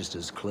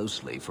Magisters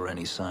closely for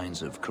any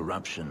signs of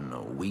corruption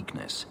or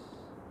weakness.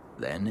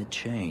 Then it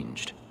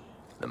changed.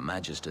 The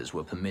Magisters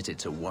were permitted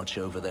to watch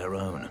over their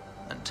own,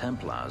 and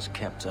Templars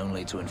kept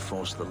only to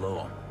enforce the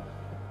law.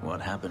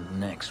 What happened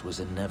next was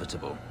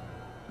inevitable.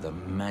 The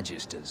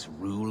Magisters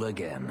rule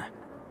again,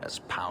 as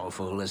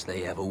powerful as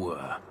they ever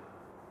were.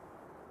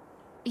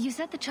 You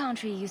said the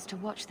Chantry used to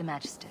watch the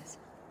Magisters.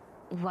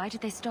 Why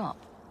did they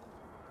stop?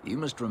 You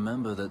must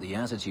remember that the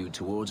attitude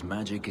towards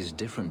magic is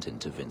different in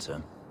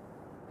Tevinter.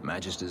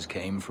 Magisters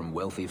came from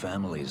wealthy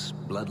families,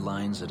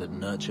 bloodlines that had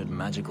nurtured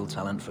magical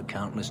talent for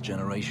countless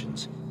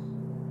generations.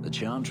 The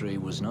Chantry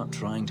was not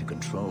trying to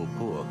control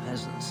poor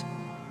peasants,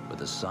 but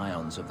the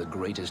scions of the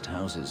greatest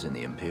houses in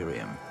the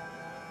Imperium.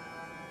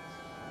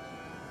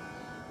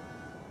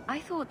 I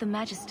thought the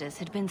Magisters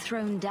had been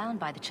thrown down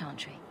by the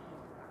Chantry.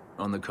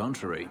 On the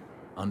contrary,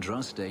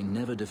 Andraste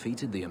never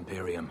defeated the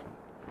Imperium.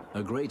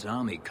 A great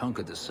army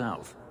conquered the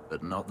south,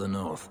 but not the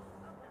north.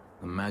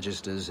 The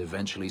Magisters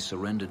eventually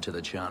surrendered to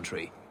the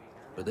Chantry,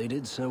 but they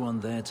did so on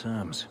their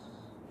terms.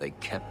 They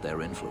kept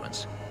their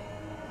influence.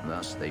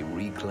 Thus, they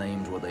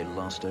reclaimed what they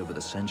lost over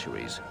the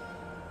centuries.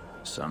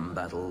 Some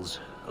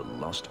battles are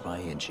lost by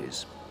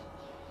inches.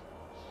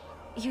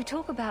 You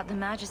talk about the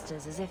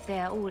Magisters as if they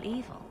are all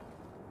evil.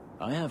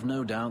 I have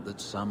no doubt that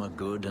some are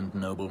good and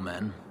noble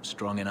men,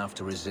 strong enough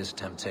to resist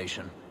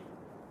temptation.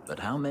 But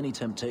how many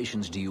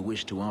temptations do you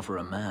wish to offer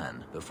a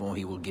man before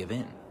he will give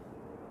in?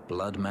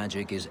 Blood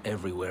magic is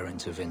everywhere in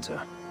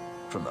Tevinter,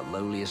 from the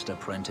lowliest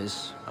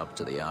apprentice up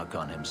to the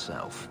Archon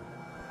himself.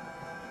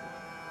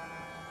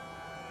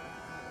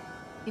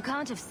 You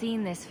can't have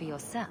seen this for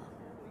yourself.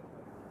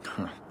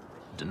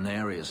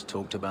 Daenerys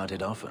talked about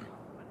it often.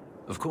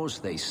 Of course,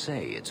 they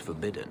say it's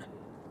forbidden.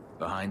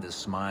 Behind the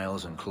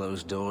smiles and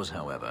closed doors,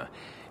 however,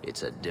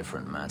 it's a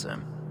different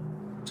matter.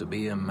 To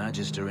be a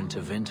Magister in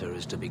Tevinter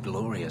is to be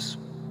glorious.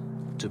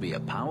 To be a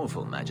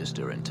powerful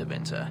Magister in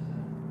Tevinter,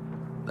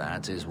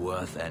 that is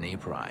worth any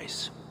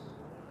price.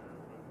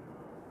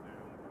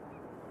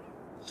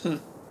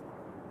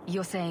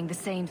 You're saying the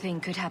same thing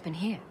could happen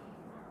here?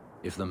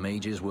 If the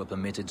mages were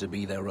permitted to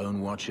be their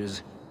own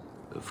watchers,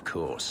 of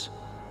course.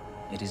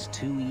 It is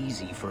too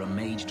easy for a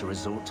mage to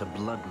resort to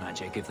blood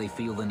magic if they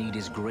feel the need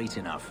is great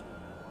enough.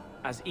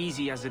 As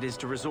easy as it is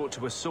to resort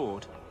to a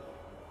sword.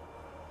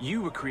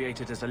 You were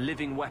created as a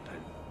living weapon.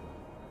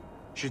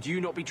 Should you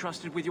not be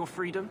trusted with your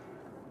freedom?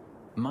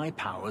 My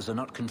powers are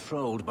not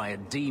controlled by a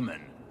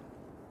demon.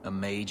 A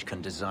mage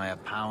can desire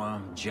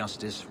power,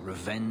 justice,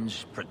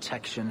 revenge,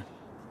 protection.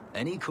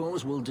 Any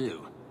cause will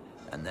do,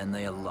 and then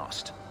they are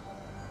lost.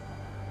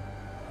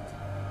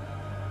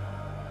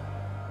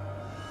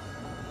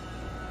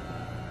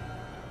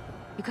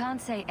 You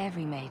can't say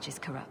every mage is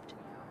corrupt.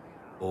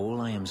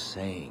 All I am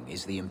saying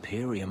is the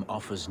Imperium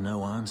offers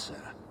no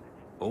answer.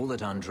 All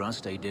that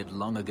Andraste did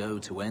long ago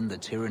to end the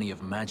tyranny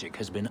of magic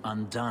has been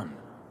undone.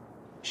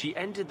 She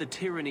ended the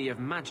tyranny of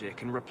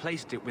magic and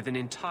replaced it with an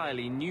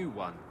entirely new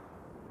one.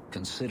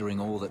 Considering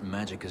all that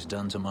magic has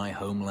done to my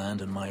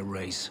homeland and my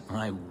race,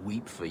 I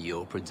weep for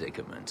your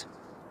predicament.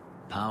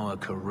 Power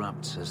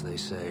corrupts, as they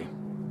say,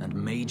 and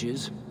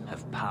mages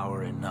have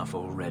power enough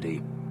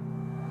already.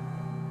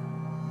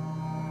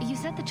 You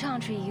said the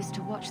Chantry used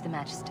to watch the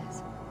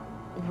Magisters.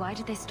 Why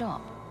did they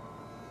stop?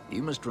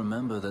 You must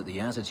remember that the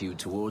attitude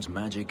towards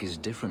magic is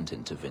different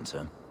in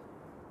Tevinter.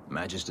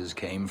 Magisters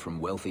came from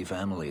wealthy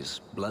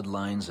families,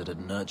 bloodlines that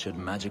had nurtured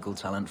magical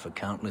talent for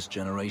countless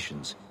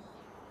generations.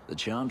 The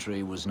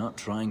Chantry was not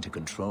trying to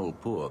control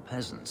poor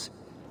peasants,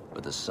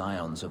 but the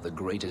scions of the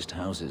greatest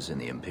houses in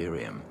the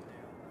Imperium.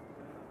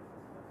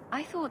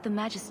 I thought the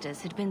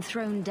Magisters had been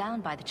thrown down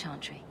by the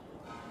Chantry.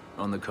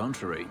 On the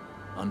contrary,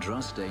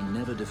 Andraste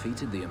never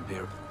defeated the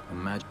Imperium.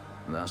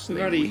 Thus We've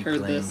they already heard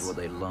reclaimed this. what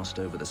they lost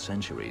over the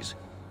centuries.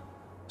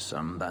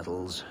 Some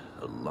battles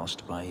are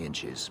lost by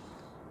inches.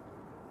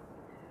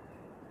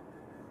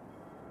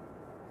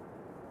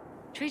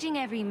 Treating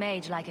every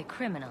mage like a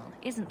criminal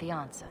isn't the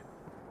answer.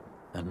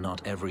 And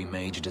not every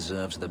mage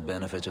deserves the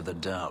benefit of the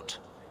doubt.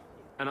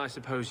 And I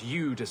suppose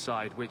you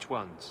decide which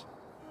ones.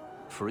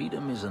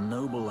 Freedom is a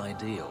noble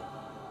ideal,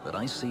 but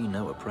I see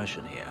no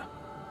oppression here.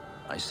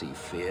 I see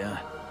fear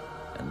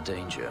and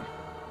danger.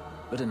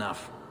 But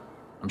enough.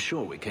 I'm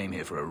sure we came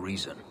here for a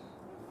reason.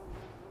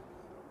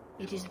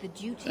 It is the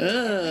duty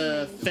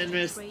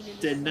Fenris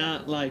did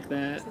not like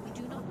that.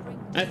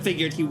 I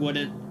figured he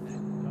wouldn't.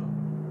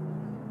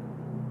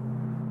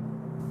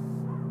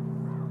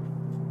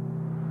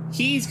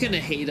 He's gonna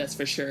hate us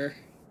for sure.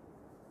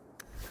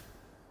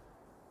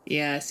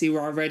 Yeah, see,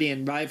 we're already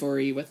in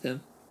rivalry with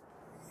him.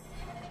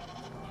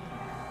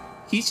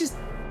 He's just...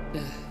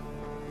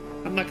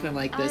 I'm not gonna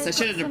like this. I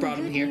shouldn't have brought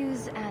him here. Good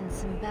news and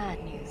some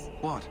bad news.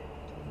 What?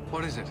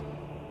 What is it?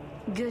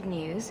 Good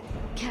news,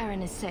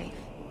 Karen is safe.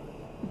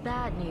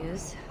 Bad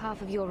news,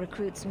 half of your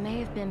recruits may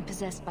have been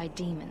possessed by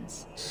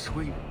demons.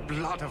 Sweet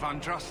blood of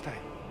Andraste.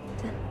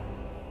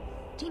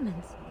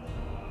 Demons?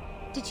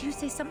 Did you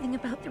say something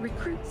about the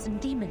recruits and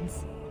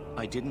demons?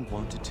 I didn't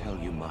want to tell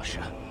you,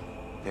 Masha.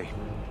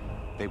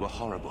 They were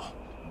horrible.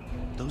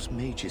 Those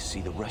mages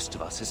see the rest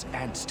of us as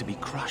ants to be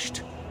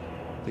crushed.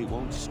 They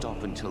won't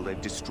stop until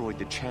they've destroyed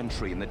the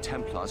Chantry and the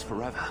Templars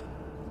forever.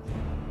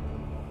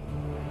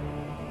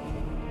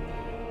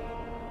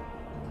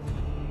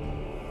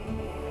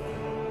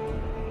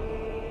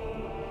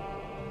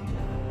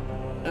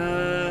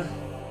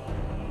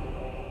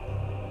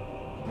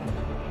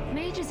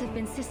 Mages have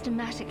been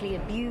systematically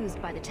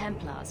abused by the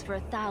Templars for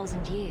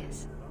 1,000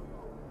 years.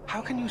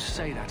 How can you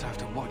say that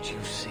after what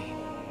you've seen?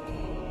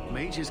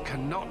 Mages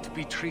cannot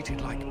be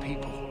treated like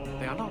people.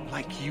 They are not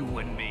like you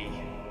and me.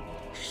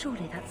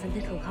 Surely that's a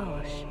little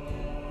harsh.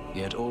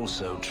 Yet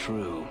also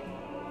true.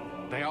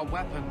 They are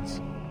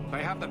weapons.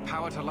 They have the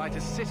power to light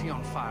a city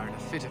on fire in a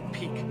fit of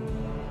pique.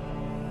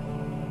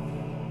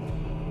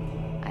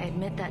 I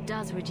admit that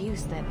does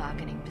reduce their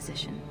bargaining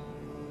position.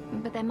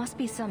 But there must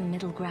be some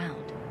middle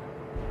ground.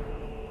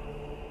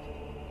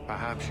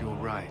 Perhaps you're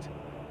right.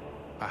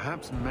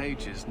 Perhaps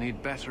mages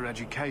need better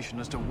education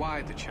as to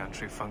why the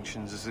Chantry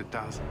functions as it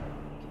does.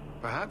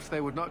 Perhaps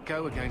they would not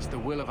go against the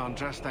will of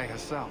Andraste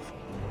herself.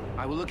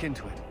 I will look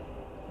into it.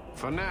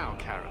 For now,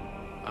 Karen,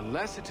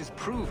 unless it is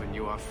proven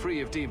you are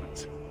free of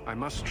demons, I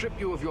must strip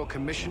you of your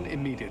commission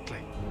immediately.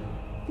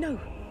 No,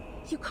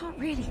 you can't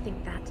really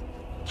think that.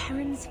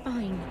 Karen's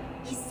fine.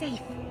 He's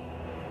safe.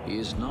 He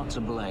is not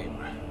to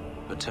blame.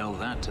 But tell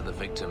that to the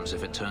victims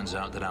if it turns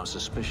out that our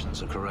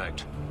suspicions are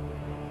correct.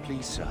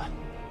 Please, sir.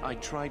 I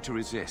tried to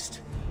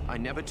resist. I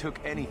never took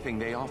anything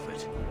they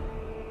offered.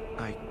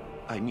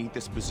 I need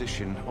this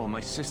position or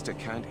my sister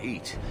can't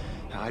eat.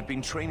 I've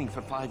been training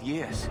for 5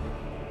 years.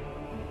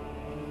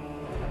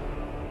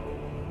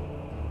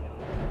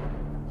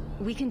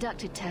 We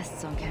conducted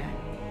tests on Karen.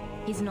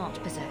 He's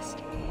not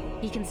possessed.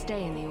 He can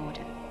stay in the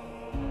Order.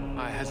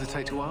 I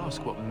hesitate to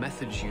ask what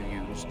methods you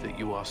used that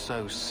you are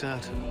so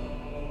certain.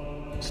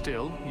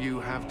 Still, you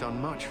have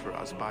done much for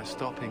us by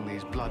stopping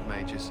these blood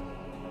mages.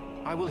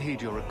 I will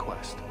heed your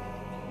request.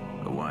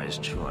 A wise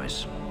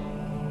choice.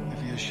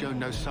 If he has shown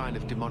no sign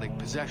of demonic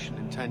possession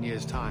in 10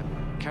 years' time,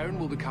 Karen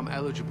will become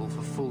eligible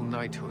for full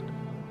knighthood.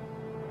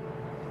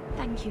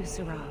 Thank you,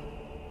 Sirah.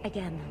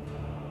 Again.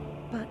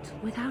 But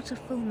without a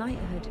full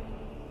knighthood,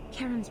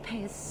 Karen's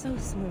pay is so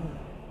small.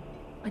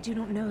 I do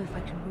not know if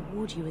I can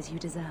reward you as you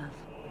deserve.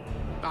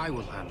 I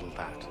will handle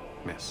that,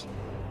 miss.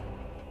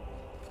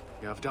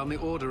 You have done the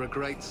Order a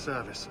great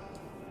service.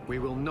 We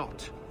will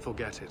not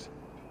forget it.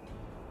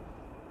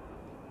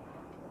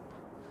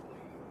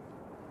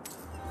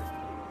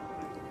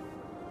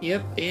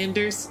 Yep,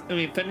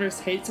 Fenris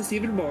hates us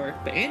even more,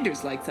 but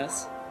Anders likes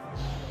us.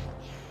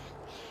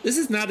 This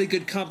is not a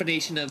good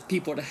combination of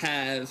people to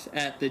have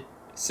at the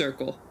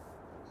circle.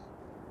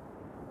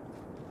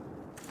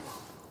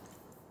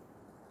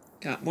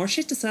 Got more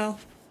shit to sell.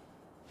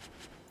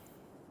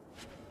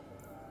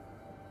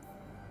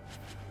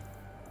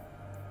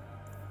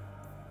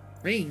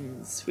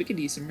 Rings. We could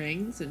use some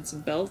rings and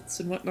some belts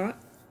and whatnot.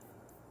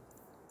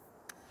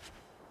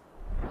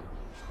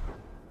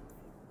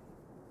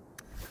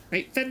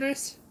 Right,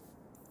 Fenris?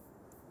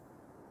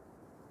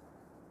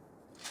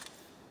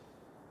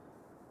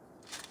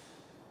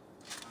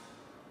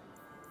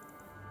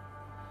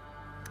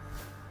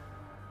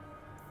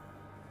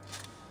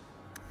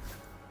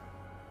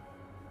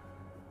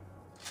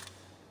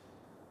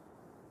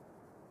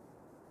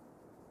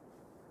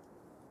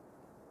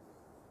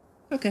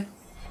 Okay.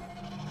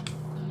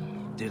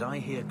 Did I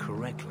hear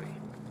correctly?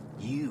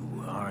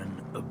 You are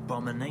an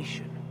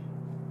abomination.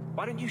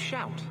 Why don't you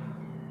shout?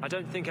 I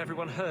don't think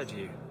everyone heard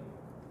you.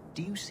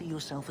 Do you see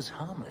yourself as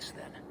harmless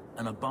then?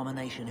 An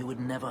abomination who would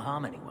never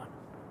harm anyone?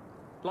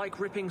 Like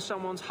ripping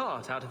someone's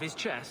heart out of his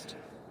chest?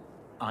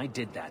 I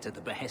did that at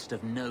the behest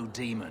of no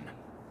demon.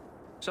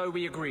 So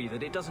we agree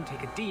that it doesn't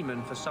take a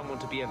demon for someone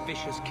to be a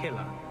vicious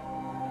killer.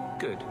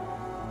 Good.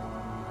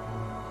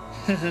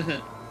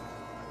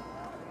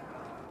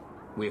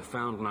 We have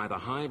found neither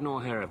hide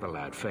nor hair of the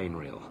lad,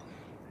 Fainreal.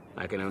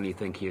 I can only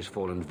think he has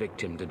fallen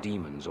victim to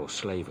demons or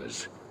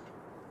slavers.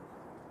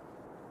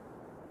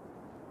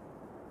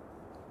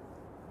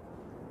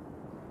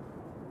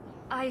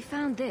 I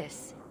found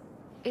this.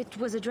 It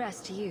was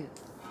addressed to you.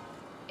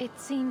 It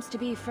seems to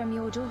be from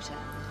your daughter.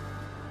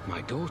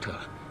 My daughter?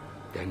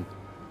 Then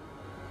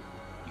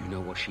you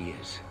know what she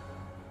is.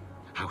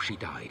 How she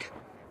died.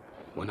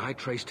 When I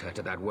traced her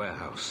to that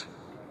warehouse,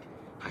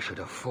 I should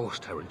have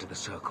forced her into the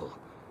circle.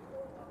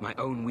 My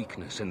own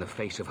weakness in the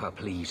face of her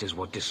pleas is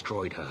what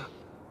destroyed her.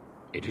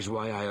 It is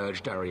why I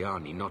urged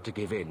Ariane not to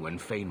give in when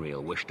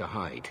Fainreal wished to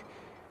hide.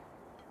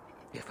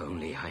 If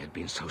only I had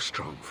been so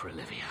strong for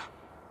Olivia.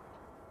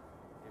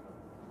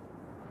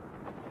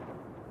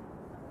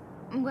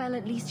 Well,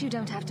 at least you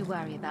don't have to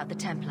worry about the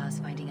Templars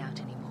finding out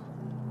anymore.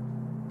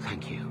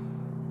 Thank you.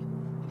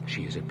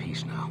 She is at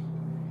peace now.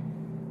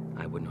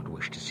 I would not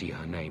wish to see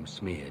her name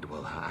smeared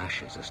while her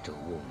ashes are still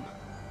warm.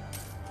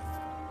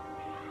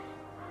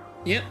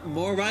 Yep,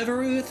 more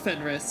rivalry with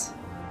Fenris.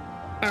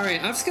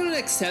 Alright, I'm just gonna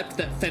accept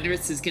that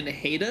Fenris is gonna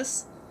hate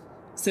us.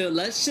 So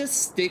let's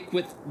just stick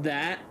with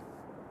that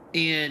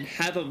and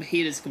have him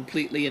hate us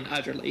completely and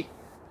utterly.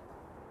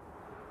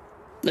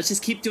 Let's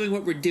just keep doing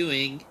what we're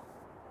doing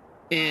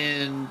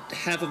and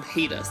have him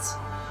hate us.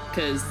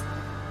 Because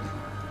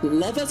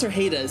love us or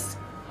hate us,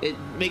 it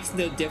makes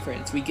no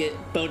difference. We get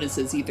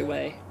bonuses either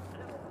way.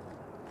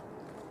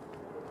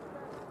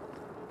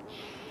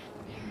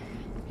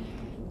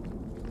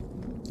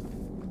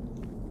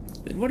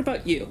 And what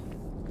about you?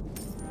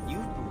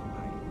 You've brought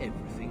back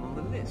everything on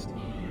the list.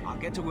 I'll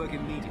get to work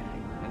immediately.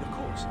 And of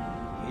course,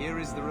 here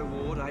is the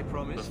reward I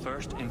promised. The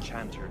first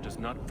enchanter does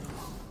not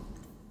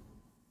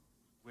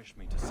wish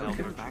me to sell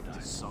merchandise. Back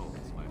to souls.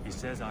 He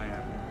says I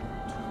am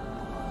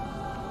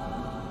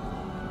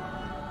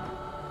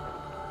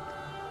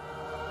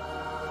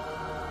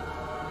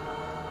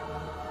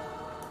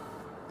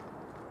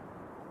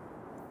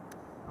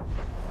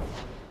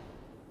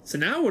So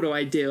now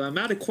what do? I'm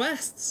out of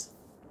quests.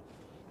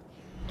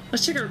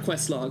 Let's check our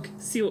quest log,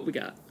 see what we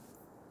got.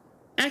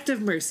 Act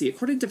of Mercy.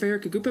 According to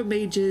Varric, a group of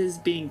mages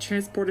being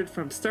transported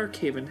from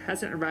Starkhaven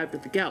hasn't arrived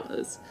at the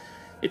gallows.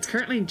 It's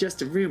currently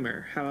just a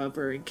rumor,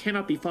 however, and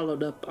cannot be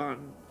followed up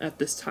on at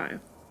this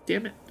time.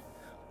 Damn it.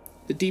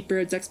 The Deep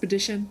Roads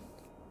Expedition.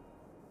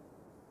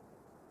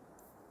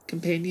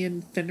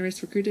 Companion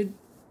Fenris recruited.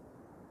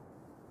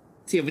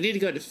 So yeah, we need to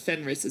go to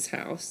Fenris's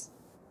house.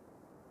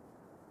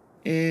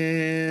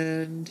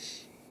 And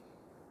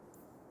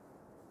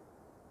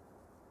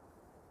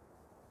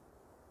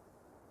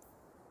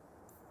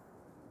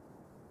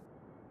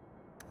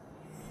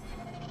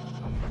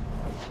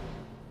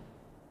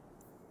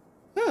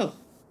oh,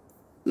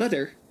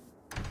 letter.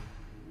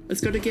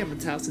 Let's go to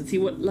Gammon's house and see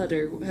what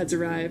letter has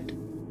arrived.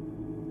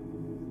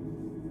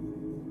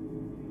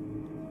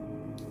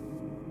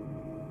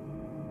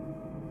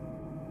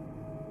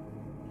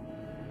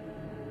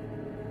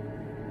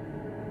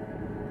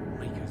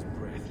 Raker's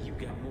breath, you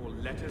get more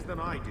letters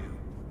than I do.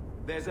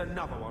 There's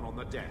another one on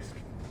the desk.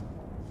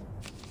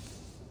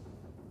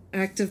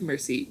 Act of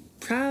Mercy.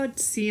 Proud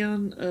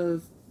scion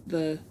of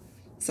the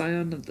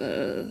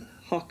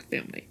Hawk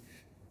family.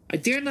 I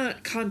dare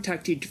not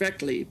contact you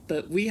directly,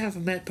 but we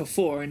have met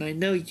before, and I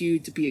know you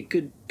to be a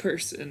good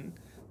person,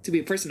 to be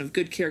a person of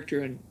good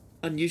character and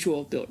unusual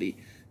ability.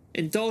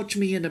 Indulge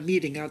me in a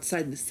meeting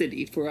outside the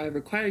city, for I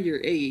require your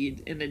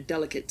aid in a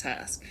delicate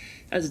task.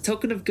 As a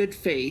token of good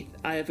faith,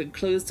 I have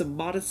enclosed a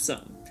modest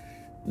sum.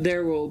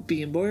 There will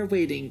be more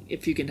waiting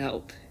if you can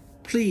help.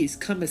 Please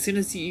come as soon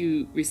as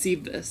you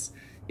receive this.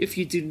 If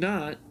you do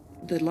not,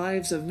 the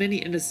lives of many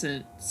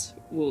innocents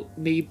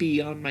may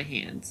be on my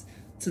hands.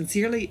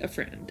 Sincerely, a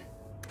friend.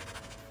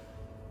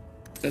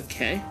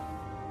 Okay.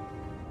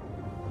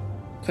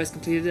 Quest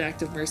completed,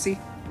 Act of Mercy.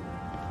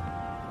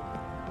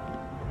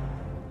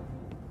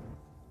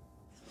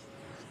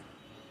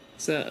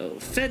 So,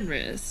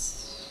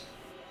 Fenris,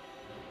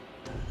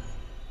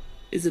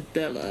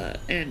 Isabella,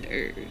 and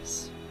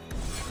Urs.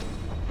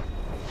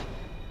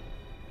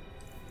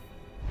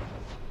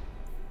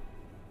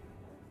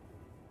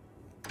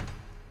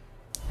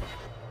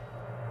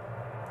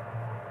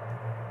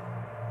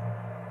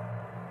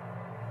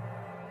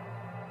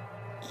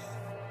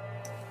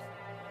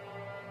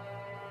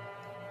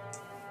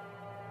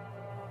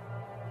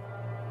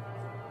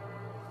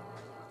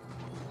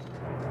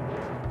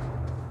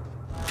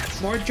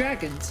 More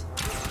dragons.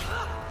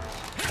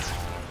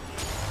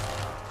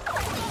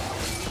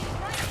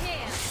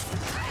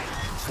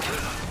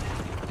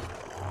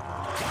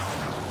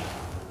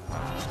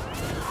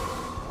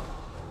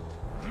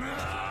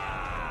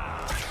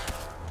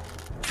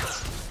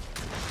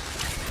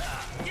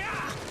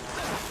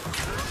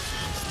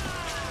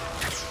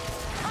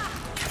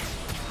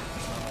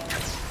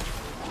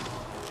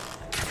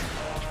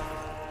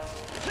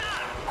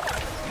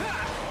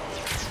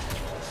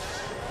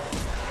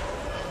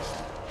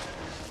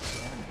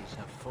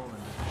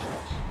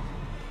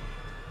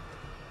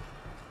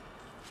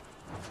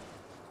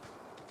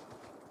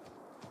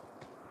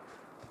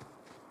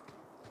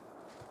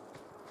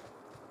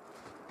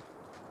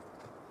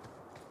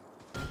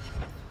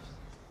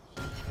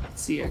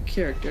 See our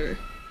character.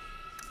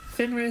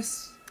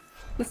 Fenris.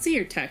 Let's see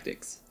your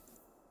tactics.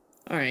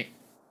 Alright.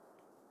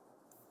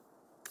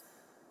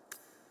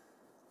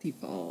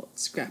 Default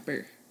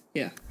scrapper.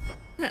 Yeah.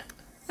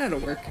 That'll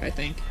work, I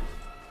think.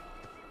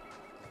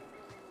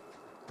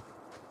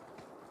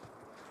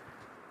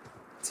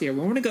 So here, we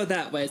want to go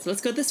that way, so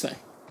let's go this way.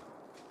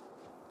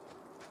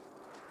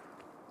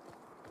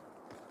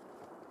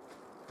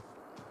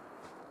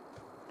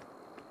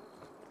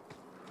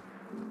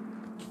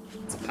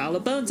 It's a pile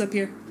of bones up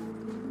here.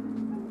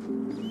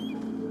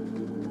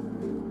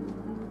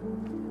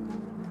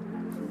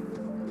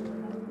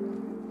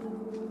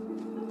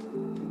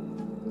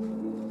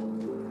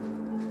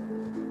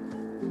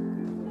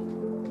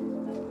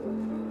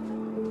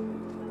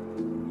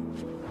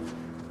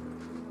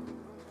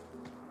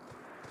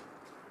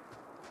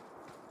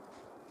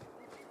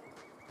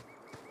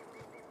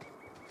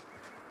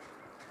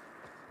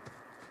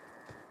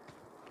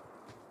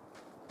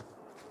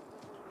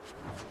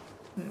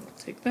 I'll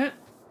take that.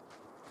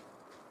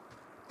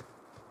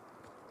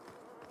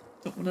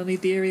 Don't want to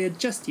leave the area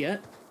just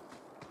yet.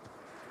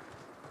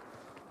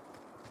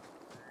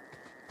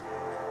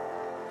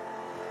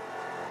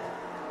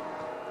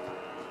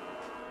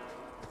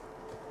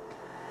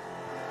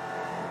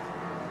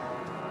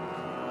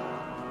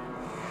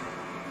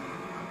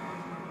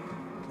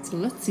 So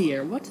let's see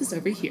here. What is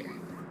over here?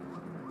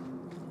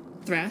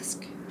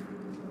 Thrask.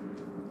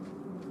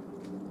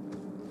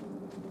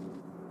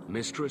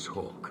 Mistress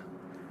Hawke,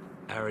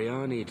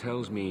 Ariane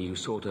tells me you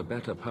sought a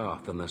better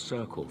path than the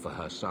Circle for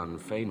her son,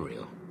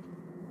 Fainriel.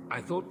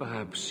 I thought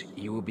perhaps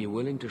you would be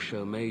willing to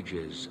show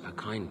mages a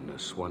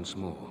kindness once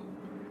more.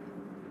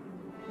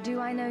 Do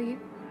I know you?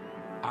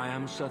 I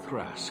am Sir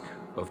Thrask,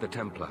 of the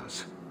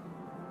Templars.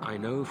 I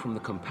know from the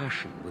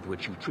compassion with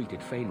which you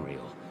treated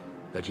Fainriel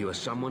that you are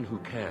someone who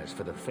cares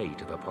for the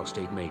fate of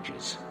apostate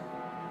mages.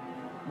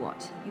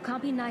 What? You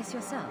can't be nice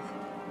yourself?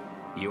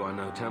 You are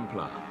no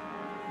Templar.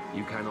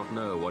 You cannot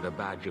know what a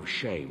badge of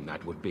shame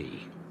that would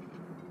be.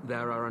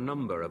 There are a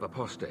number of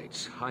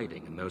apostates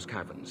hiding in those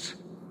caverns.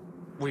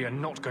 We are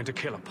not going to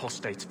kill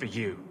apostates for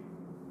you.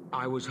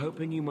 I was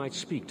hoping you might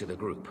speak to the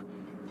group.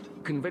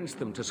 Convince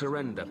them to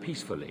surrender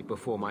peacefully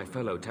before my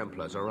fellow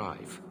Templars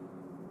arrive.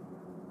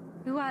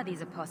 Who are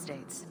these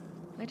apostates?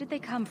 Where did they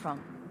come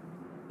from?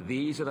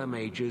 These are the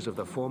mages of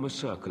the former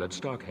Circle at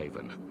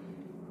Starkhaven.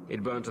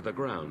 It burned to the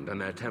ground,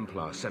 and their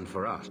Templars sent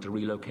for us to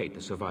relocate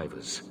the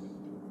survivors.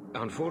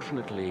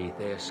 Unfortunately,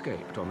 they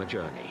escaped on the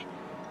journey.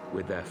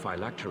 With their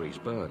phylacteries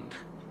burned,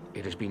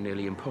 it has been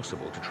nearly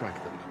impossible to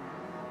track them.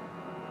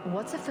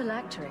 What's a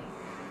phylactery?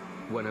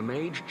 When a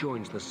mage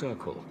joins the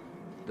Circle,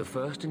 the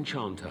first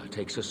enchanter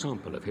takes a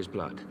sample of his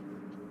blood.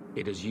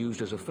 It is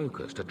used as a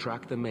focus to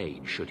track the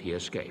mage should he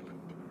escape.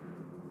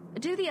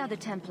 Do the other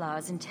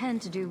Templars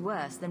intend to do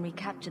worse than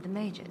recapture the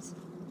mages?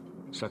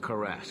 Sir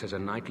Karas is a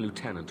Knight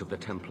Lieutenant of the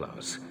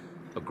Templars,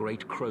 a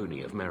great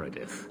crony of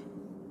Meredith.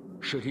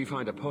 Should he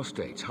find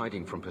apostates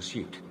hiding from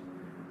pursuit,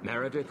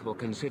 Meredith will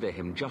consider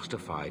him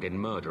justified in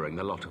murdering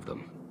the lot of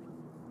them.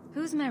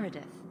 Who's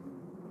Meredith?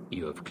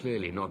 You have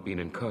clearly not been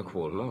in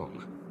Kirkwall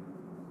long.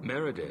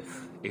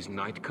 Meredith is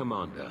Knight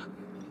Commander.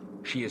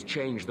 She has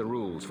changed the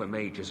rules for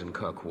mages in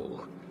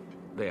Kirkwall.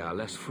 They are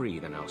less free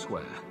than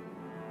elsewhere.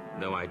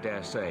 Though I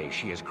dare say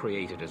she has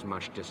created as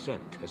much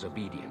dissent as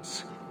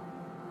obedience.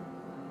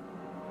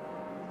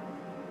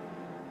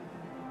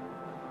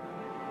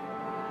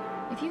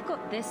 If you've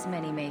got this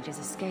many mages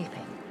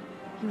escaping,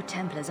 you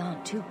Templars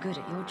aren't too good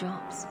at your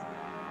jobs.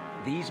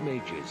 These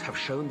mages have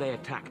shown they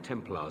attack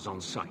Templars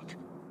on sight.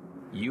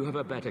 You have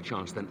a better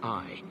chance than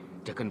I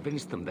to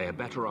convince them they are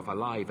better off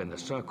alive in the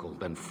Circle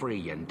than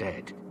free and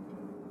dead.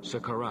 Sir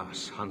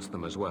Karas hunts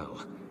them as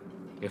well.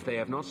 If they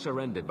have not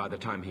surrendered by the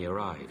time he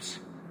arrives,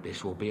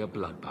 this will be a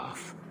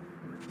bloodbath.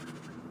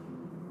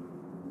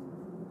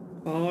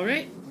 All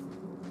right.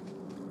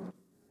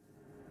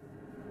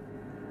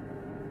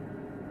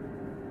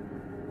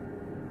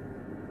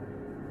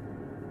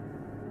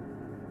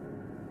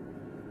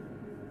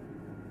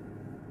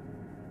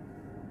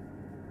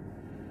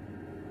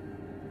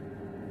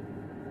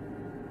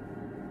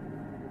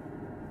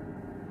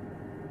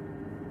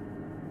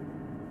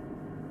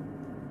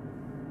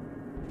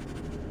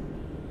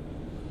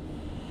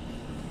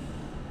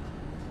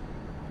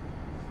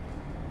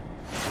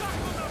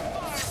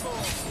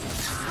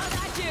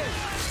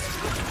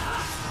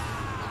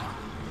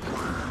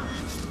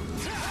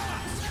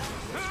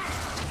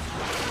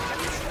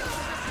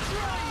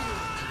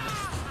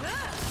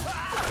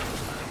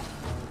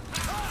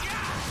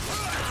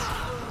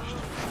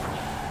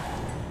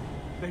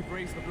 They've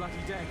raised the bloody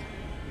dead.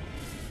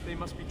 They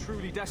must be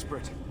truly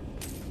desperate.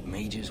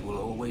 Mages will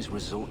always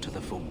resort to the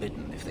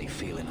forbidden if they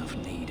feel enough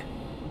need.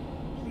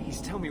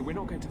 Please tell me we're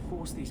not going to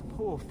force these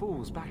poor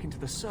fools back into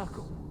the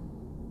circle.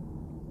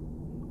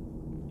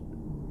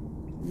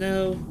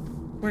 No,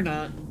 we're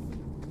not.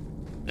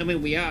 I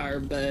mean, we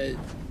are, but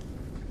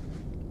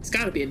it's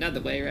gotta be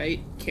another way, right?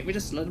 Can't we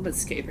just let them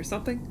escape or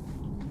something?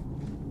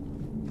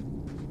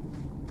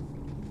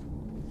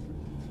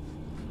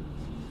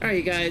 Alright,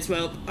 you guys,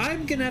 well,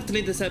 I'm gonna have to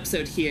leave this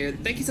episode here.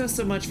 Thank you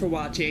so much for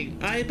watching.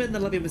 I've been the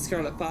Loving with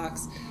Scarlet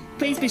Fox.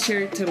 Please be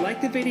sure to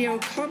like the video,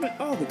 comment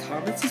all the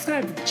comments,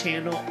 subscribe to the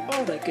channel,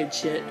 all that good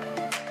shit.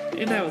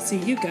 And I will see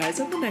you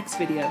guys on the next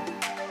video.